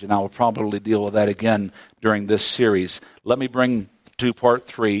passage, and I will probably deal with that again during this series. Let me bring to part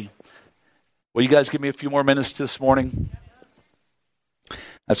 3. Will you guys give me a few more minutes this morning?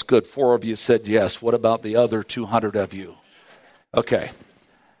 That's good. 4 of you said yes. What about the other 200 of you? Okay.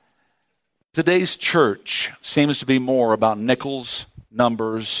 Today's church seems to be more about nickels,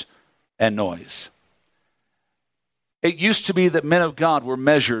 numbers, and noise. It used to be that men of God were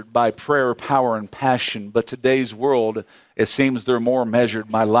measured by prayer, power, and passion, but today's world, it seems they're more measured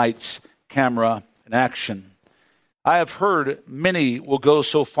by lights, camera, and action. I have heard many will go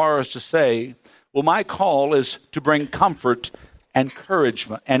so far as to say, well, my call is to bring comfort and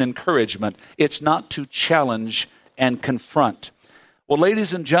encouragement. It's not to challenge and confront. Well,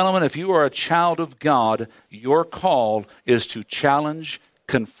 ladies and gentlemen, if you are a child of God, your call is to challenge,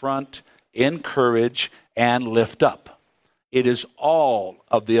 confront, encourage, and lift up. It is all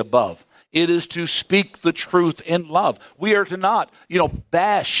of the above. It is to speak the truth in love. We are to not,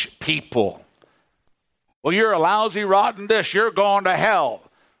 bash people. Well, you're a lousy, rotten dish. You're going to hell.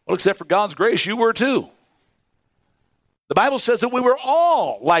 Well, except for God's grace, you were too. The Bible says that we were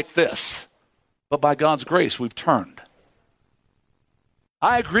all like this. But by God's grace, we've turned.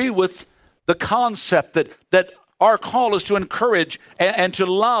 I agree with the concept that our call is to encourage and to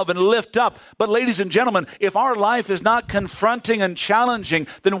love and lift up. But ladies and gentlemen, if our life is not confronting and challenging,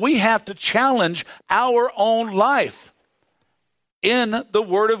 then we have to challenge our own life in the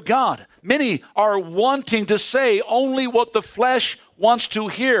Word of God. Many are wanting to say only what the flesh wants to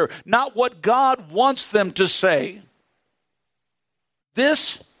hear, not what God wants them to say.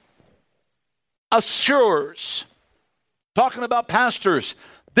 This assures, talking about pastors,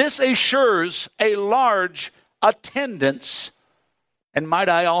 this assures a large attendance, and might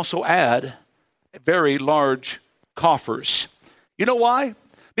I also add, very large coffers. You know why?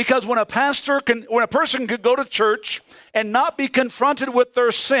 Because when a person can go to church and not be confronted with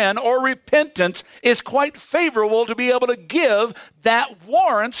their sin or repentance, is quite favorable to be able to give that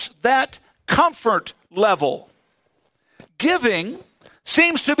warrants that comfort level. Giving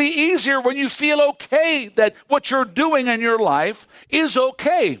seems to be easier when you feel okay that what you're doing in your life is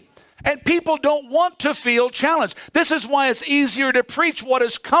okay. And people don't want to feel challenged. This is why it's easier to preach what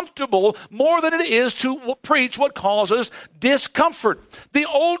is comfortable more than it is to preach what causes discomfort. The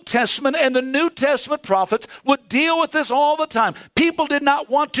Old Testament and the New Testament prophets would deal with this all the time. People did not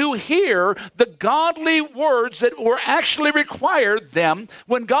want to hear the godly words that were actually required them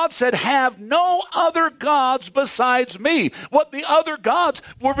when God said, "Have no other gods besides me." What the other gods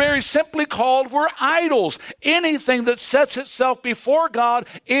were very simply called were idols. Anything that sets itself before God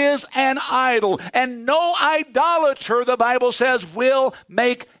is an idol, and no idolater, the Bible says, will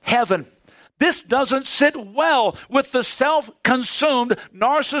make heaven. This doesn't sit well with the self-consumed,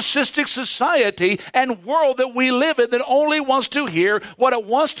 narcissistic society and world that we live in that only wants to hear what it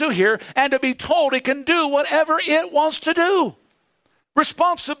wants to hear and to be told it can do whatever it wants to do.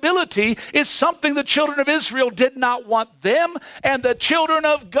 Responsibility is something the children of Israel did not want them, and the children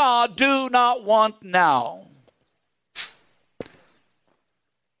of God do not want now.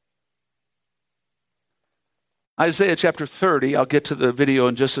 Isaiah chapter 30, I'll get to the video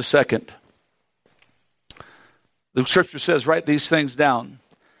in just a second. The scripture says, write these things down.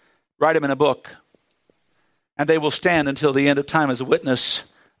 Write them in a book. And they will stand until the end of time as a witness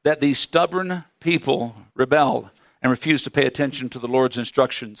that these stubborn people rebel and refuse to pay attention to the Lord's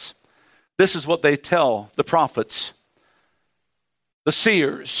instructions. This is what they tell the prophets, the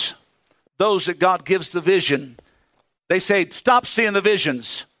seers, those that God gives the vision. They say, stop seeing the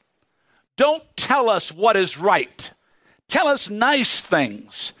visions. Don't tell us what is right. Tell us nice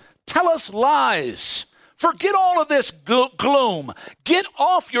things. Tell us lies. Forget all of this gloom. Get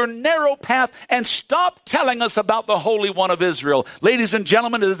off your narrow path and stop telling us about the Holy One of Israel. Ladies and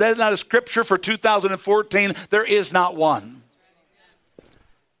gentlemen, is that not a scripture for 2014? There is not one.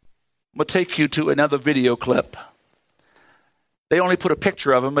 I'm going to take you to another video clip. They only put a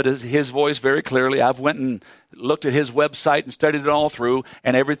picture of him, but his voice very clearly. I've went and looked at his website and studied it all through,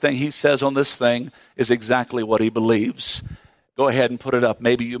 and everything he says on this thing is exactly what he believes. Go ahead and put it up.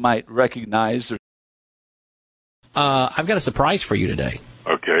 Maybe you might recognize. I've got a surprise for you today.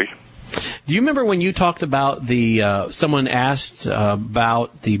 Okay. Do you remember when you talked about someone asked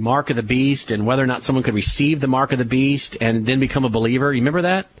about the mark of the beast and whether or not someone could receive the mark of the beast and then become a believer? You remember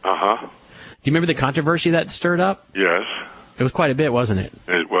that? Uh-huh. Do you remember the controversy that stirred up? Yes. It was quite a bit, wasn't it?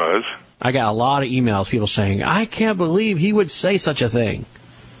 It was. I got a lot of emails, people saying, I can't believe he would say such a thing.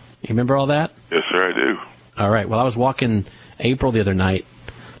 You remember all that? Yes, sir, I do. All right. Well, I was walking April the other night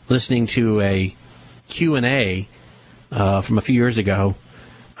listening to a Q&A from a few years ago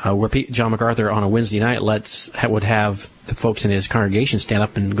where John MacArthur on a Wednesday night would have the folks in his congregation stand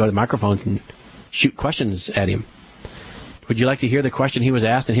up and go to the microphones and shoot questions at him. Would you like to hear the question he was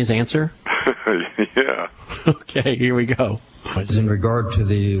asked and his answer? Yeah. Okay, here we go. In regard to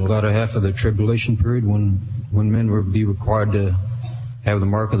the latter half of the tribulation period when men will be required to have the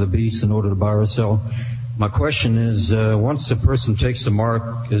mark of the beast in order to buy or sell, my question is, once a person takes the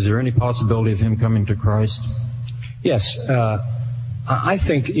mark, is there any possibility of him coming to Christ? Yes. I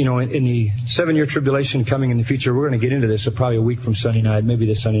think, in the 7-year tribulation coming in the future, we're going to get into this probably a week from Sunday night, maybe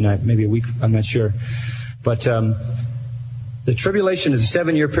this Sunday night, maybe a week, I'm not sure. But the The tribulation is a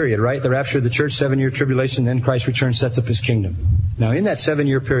 7-year period, right? The rapture of the church, 7-year tribulation, then Christ returns, sets up his kingdom. Now, in that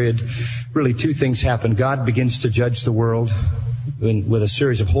 7-year period, really two things happen. God begins to judge the world with a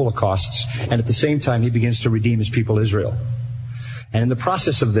series of holocausts, and at the same time, he begins to redeem his people Israel. And in the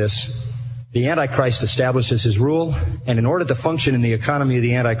process of this, the Antichrist establishes his rule, and in order to function in the economy of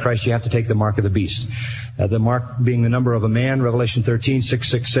the Antichrist, you have to take the mark of the beast. The mark being the number of a man, Revelation 13,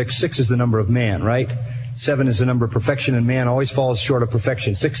 666. 6 is the number of man, right? 7 is the number of perfection, and man always falls short of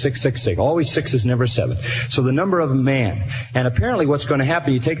perfection. 6. Always 6 is never 7. So the number of a man. And apparently what's going to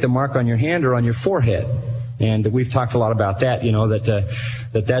happen, you take the mark on your hand or on your forehead. And we've talked a lot about that,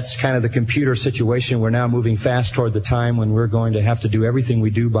 that's kind of the computer situation. We're now moving fast toward the time when we're going to have to do everything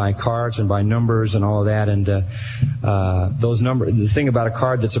we do by cards and by numbers and all of that. And those numbers, the thing about a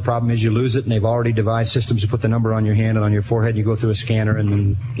card that's a problem is you lose it, and they've already devised systems to put the number on your hand and on your forehead, and you go through a scanner,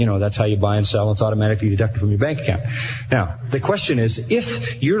 and then, that's how you buy and sell. It's automatically deducted from your bank account. Now, the question is,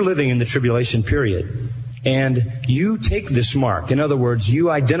 if you're living in the tribulation period and you take this mark, in other words,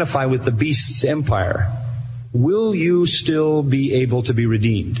 you identify with the beast's empire, will you still be able to be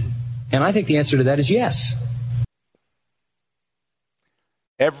redeemed? And I think the answer to that is yes.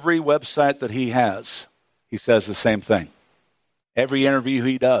 Every website that he has, he says the same thing. Every interview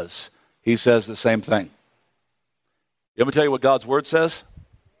he does, he says the same thing. Let me tell you what God's Word says.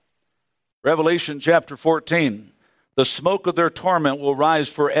 Revelation chapter 14. The smoke of their torment will rise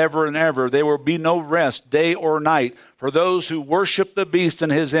forever and ever. There will be no rest, day or night, for those who worship the beast in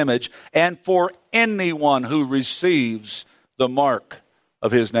his image, and for anyone who receives the mark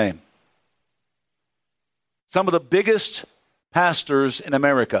of his name. Some of the biggest pastors in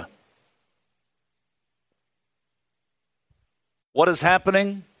America. What is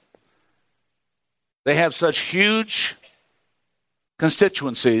happening? They have such huge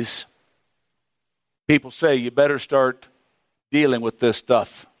constituencies. People say you better start dealing with this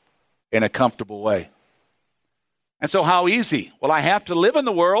stuff in a comfortable way. And so how easy? Well, I have to live in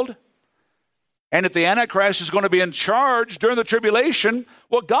the world. And if the Antichrist is going to be in charge during the tribulation,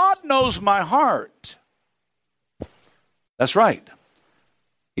 well, God knows my heart. That's right.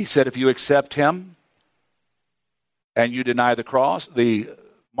 He said if you accept him and you deny the cross, the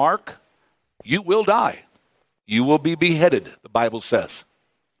mark, you will die. You will be beheaded, the Bible says.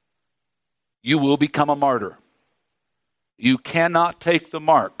 You will become a martyr. You cannot take the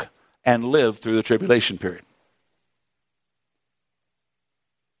mark and live through the tribulation period.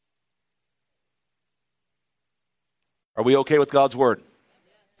 Are we okay with God's Word?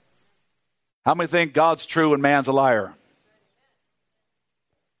 How many think God's true and man's a liar?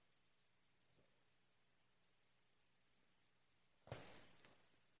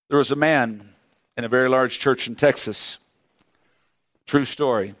 There was a man in a very large church in Texas. True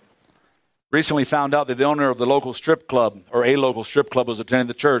story. Recently found out that the owner of the local strip club, or a local strip club, was attending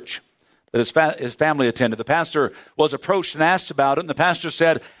the church that his family attended. The pastor was approached and asked about it, and the pastor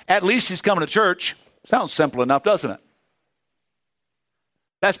said, at least he's coming to church. Sounds simple enough, doesn't it?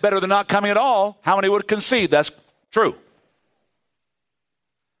 That's better than not coming at all. How many would concede that's true?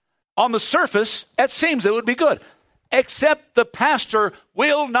 On the surface, it seems it would be good. Except the pastor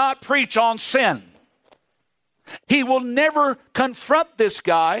will not preach on sin. He will never confront this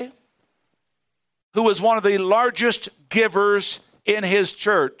guy who is one of the largest givers in his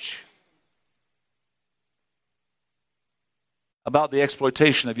church about the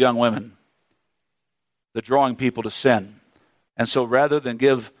exploitation of young women, the drawing people to sin. And so rather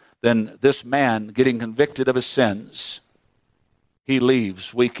than this man getting convicted of his sins, he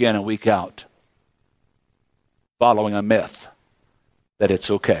leaves week in and week out following a myth that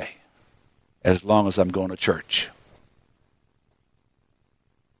it's okay as long as I'm going to church.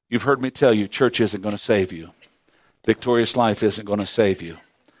 You've heard me tell you, church isn't going to save you. Victorious life isn't going to save you.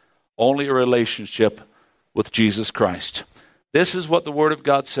 Only a relationship with Jesus Christ. This is what the Word of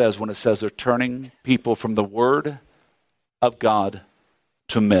God says when it says they're turning people from the Word of God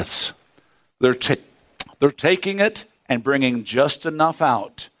to myths. They're taking it and bringing just enough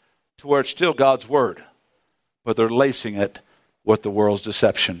out to where it's still God's Word, but they're lacing it with the world's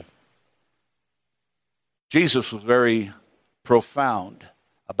deception. Jesus was very profound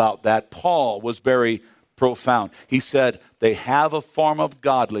about that. Paul was very profound. He said, they have a form of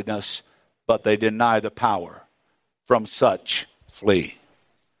godliness, but they deny the power. From such, flee.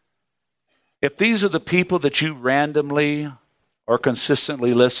 If these are the people that you randomly or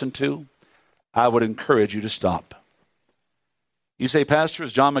consistently listen to, I would encourage you to stop. You say, Pastor,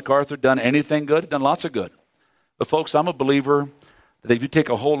 has John MacArthur done anything good? Done lots of good. But folks, I'm a believer that if you take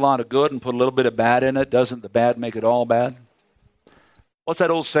a whole lot of good and put a little bit of bad in it, doesn't the bad make it all bad? What's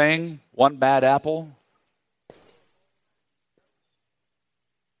that old saying? One bad apple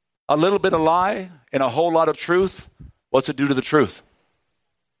a little bit of lie and a whole lot of truth, what's it do to the truth?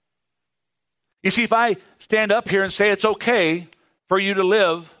 You see, if I stand up here and say it's okay for you to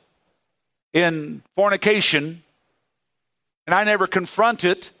live in fornication, and I never confront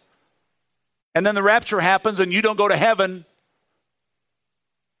it, and then the rapture happens and you don't go to heaven,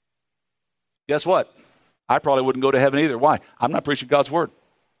 guess what? I probably wouldn't go to heaven either. Why? I'm not preaching God's word.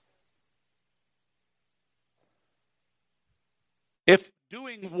 If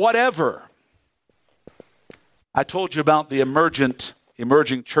doing whatever, I told you about the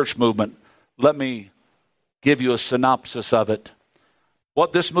emerging church movement. Let me give you a synopsis of it.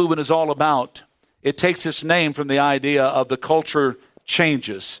 What this movement is all about, it takes its name from the idea of the culture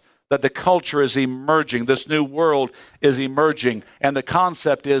changes, that the culture is emerging. This new world is emerging. And the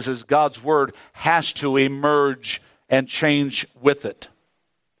concept is God's word has to emerge and change with it.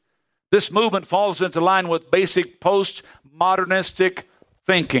 This movement falls into line with basic postmodernistic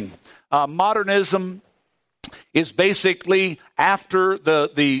thinking. Modernism is basically after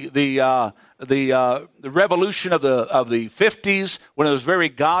the revolution of the 50s, when it was very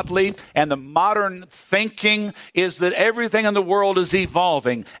godly, and the modern thinking is that everything in the world is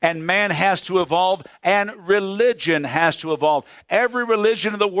evolving, and man has to evolve, and religion has to evolve. Every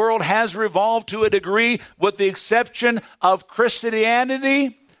religion in the world has evolved to a degree, with the exception of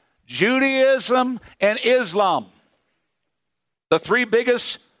Christianity, Judaism, and Islam. The three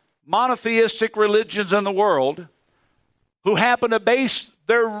biggest monotheistic religions in the world, who happen to base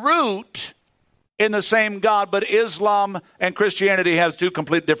their root in the same God, but Islam and Christianity have two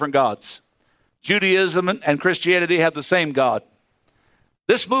complete different gods. Judaism and Christianity have the same God.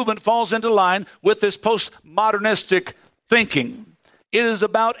 This movement falls into line with this postmodernistic thinking. It is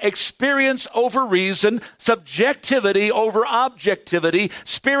about experience over reason, subjectivity over objectivity,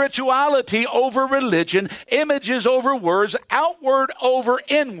 spirituality over religion, images over words, outward over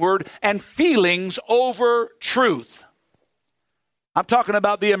inward, and feelings over truth. I'm talking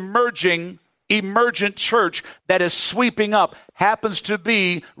about the emergent church that is sweeping up. Happens to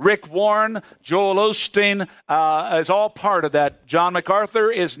be Rick Warren, Joel Osteen is all part of that. John MacArthur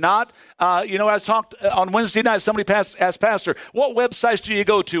is not. I talked on Wednesday night, somebody asked Pastor, what websites do you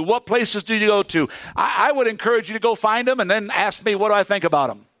go to? What places do you go to? I would encourage you to go find them and then ask me what do I think about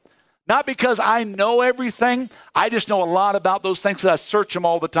them. Not because I know everything. I just know a lot about those things because I search them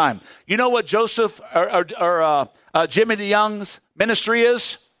all the time. You know what Joseph or Jimmy DeYoung's ministry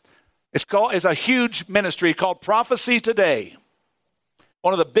is? It's a huge ministry called Prophecy Today.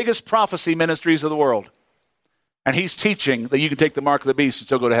 One of the biggest prophecy ministries of the world. And he's teaching that you can take the mark of the beast and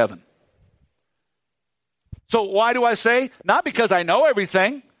still go to heaven. So why do I say? Not because I know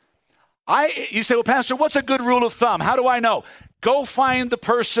everything. You say, well, Pastor, what's a good rule of thumb? How do I know? Go find the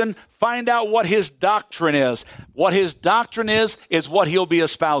person, find out what his doctrine is. What his doctrine is what he'll be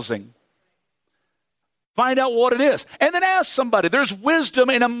espousing. Find out what it is. And then ask somebody. There's wisdom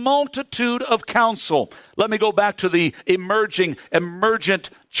in a multitude of counsel. Let me go back to the emergent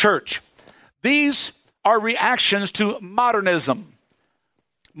church. These are reactions to modernism.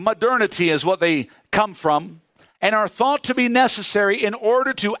 Modernity is what they come from, and are thought to be necessary in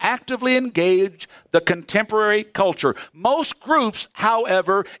order to actively engage the contemporary culture. Most groups,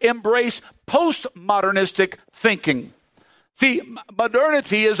 however, embrace postmodernistic thinking. See,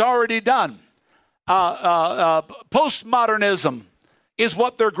 modernity is already done. Postmodernism is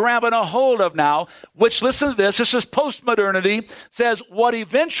what they're grabbing a hold of now, which, listen to this is postmodernity, says what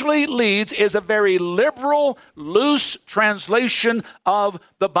eventually leads is a very liberal, loose translation of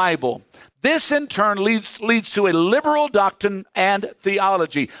the Bible. This in turn leads to a liberal doctrine and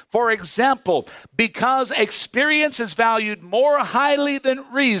theology. For example, because experience is valued more highly than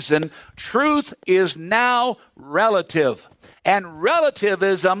reason, truth is now relative. And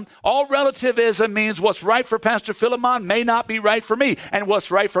relativism, all relativism means what's right for Pastor Philemon may not be right for me. And what's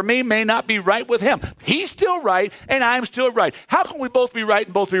right for me may not be right with him. He's still right and I'm still right. How can we both be right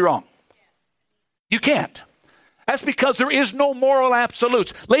and both be wrong? You can't. That's because there is no moral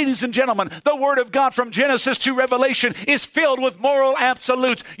absolutes. Ladies and gentlemen, the Word of God from Genesis to Revelation is filled with moral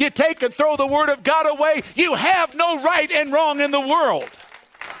absolutes. You take and throw the Word of God away, you have no right and wrong in the world.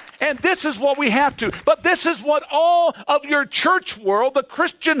 And this is what we have to. But this is what all of your church world, the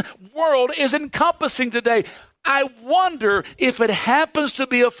Christian world, is encompassing today. I wonder if it happens to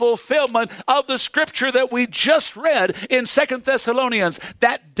be a fulfillment of the scripture that we just read in 2 Thessalonians.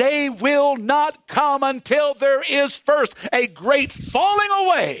 That day will not come until there is first a great falling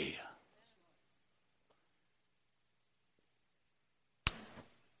away.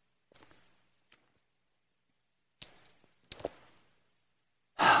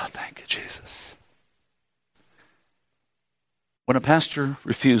 Oh, thank you, Jesus. When a pastor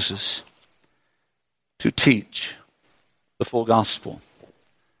refuses to teach the full gospel,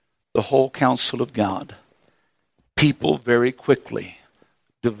 the whole counsel of God, people very quickly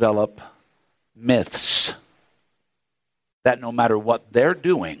develop myths that no matter what they're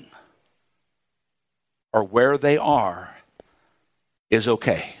doing or where they are is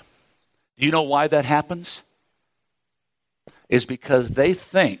okay. Do you know why that happens? Is because they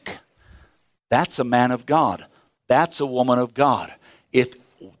think that's a man of God. That's a woman of God. If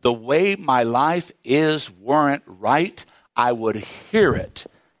the way my life is weren't right, I would hear it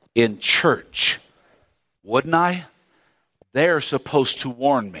in church. Wouldn't I? They're supposed to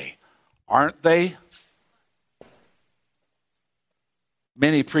warn me, aren't they?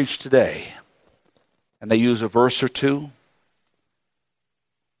 Many preach today, and they use a verse or two,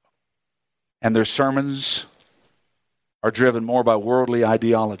 and their sermons are driven more by worldly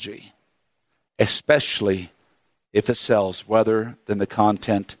ideology, especially if it sells, rather than the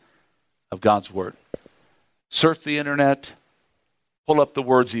content of God's Word. Surf the internet, pull up the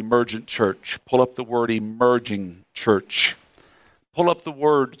words emergent church, pull up the word emerging church, pull up the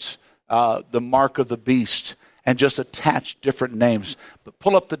words the mark of the beast, and just attach different names. But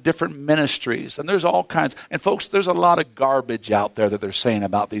pull up the different ministries, and there's all kinds. And folks, there's a lot of garbage out there that they're saying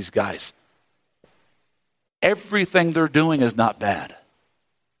about these guys. Everything they're doing is not bad.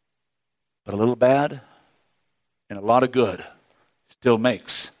 But a little bad and a lot of good still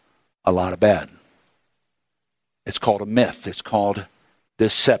makes a lot of bad. It's called a myth. It's called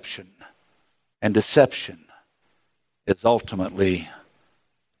deception. And deception is ultimately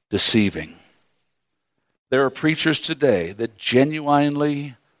deceiving. There are preachers today that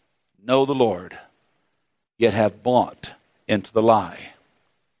genuinely know the Lord, yet have bought into the lie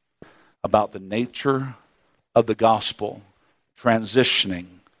about the nature of the gospel transitioning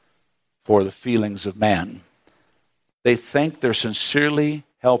for the feelings of man. They think they're sincerely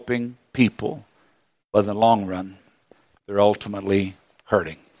helping people, but in the long run, they're ultimately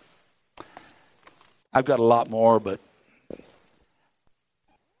hurting. I've got a lot more, but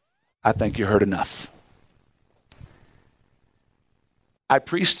I think you heard enough. I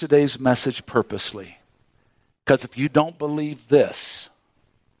preached today's message purposely, because if you don't believe this,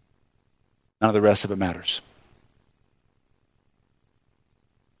 none of the rest of it matters.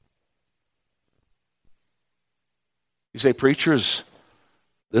 You say, preachers,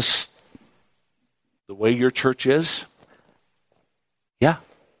 this the way your church is? Yeah,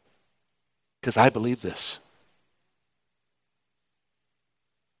 because I believe this.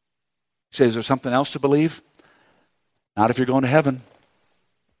 You say, is there something else to believe? Not if you're going to heaven.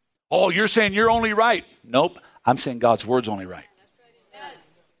 Oh, you're saying you're only right. Nope, I'm saying God's word's only right.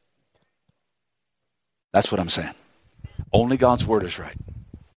 That's what I'm saying. Only God's word is right.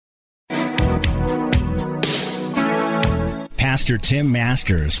 Pastor Tim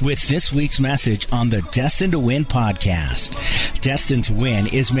Masters with this week's message on the Destined to Win podcast. Destined to Win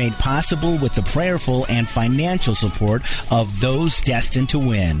is made possible with the prayerful and financial support of those destined to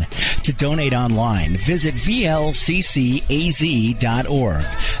win. To donate online, visit vlccaz.org.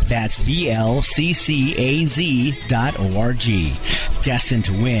 That's vlccaz.org. Destined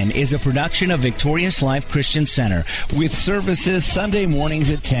to Win is a production of Victorious Life Christian Center with services Sunday mornings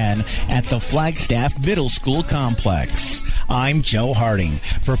at 10 at the Flagstaff Middle School Complex. I'm Joe Harding.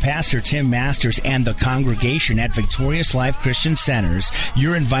 For Pastor Tim Masters and the congregation at Victorious Life Christian Centers,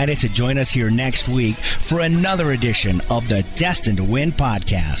 you're invited to join us here next week for another edition of the Destined to Win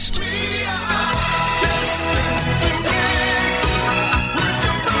podcast.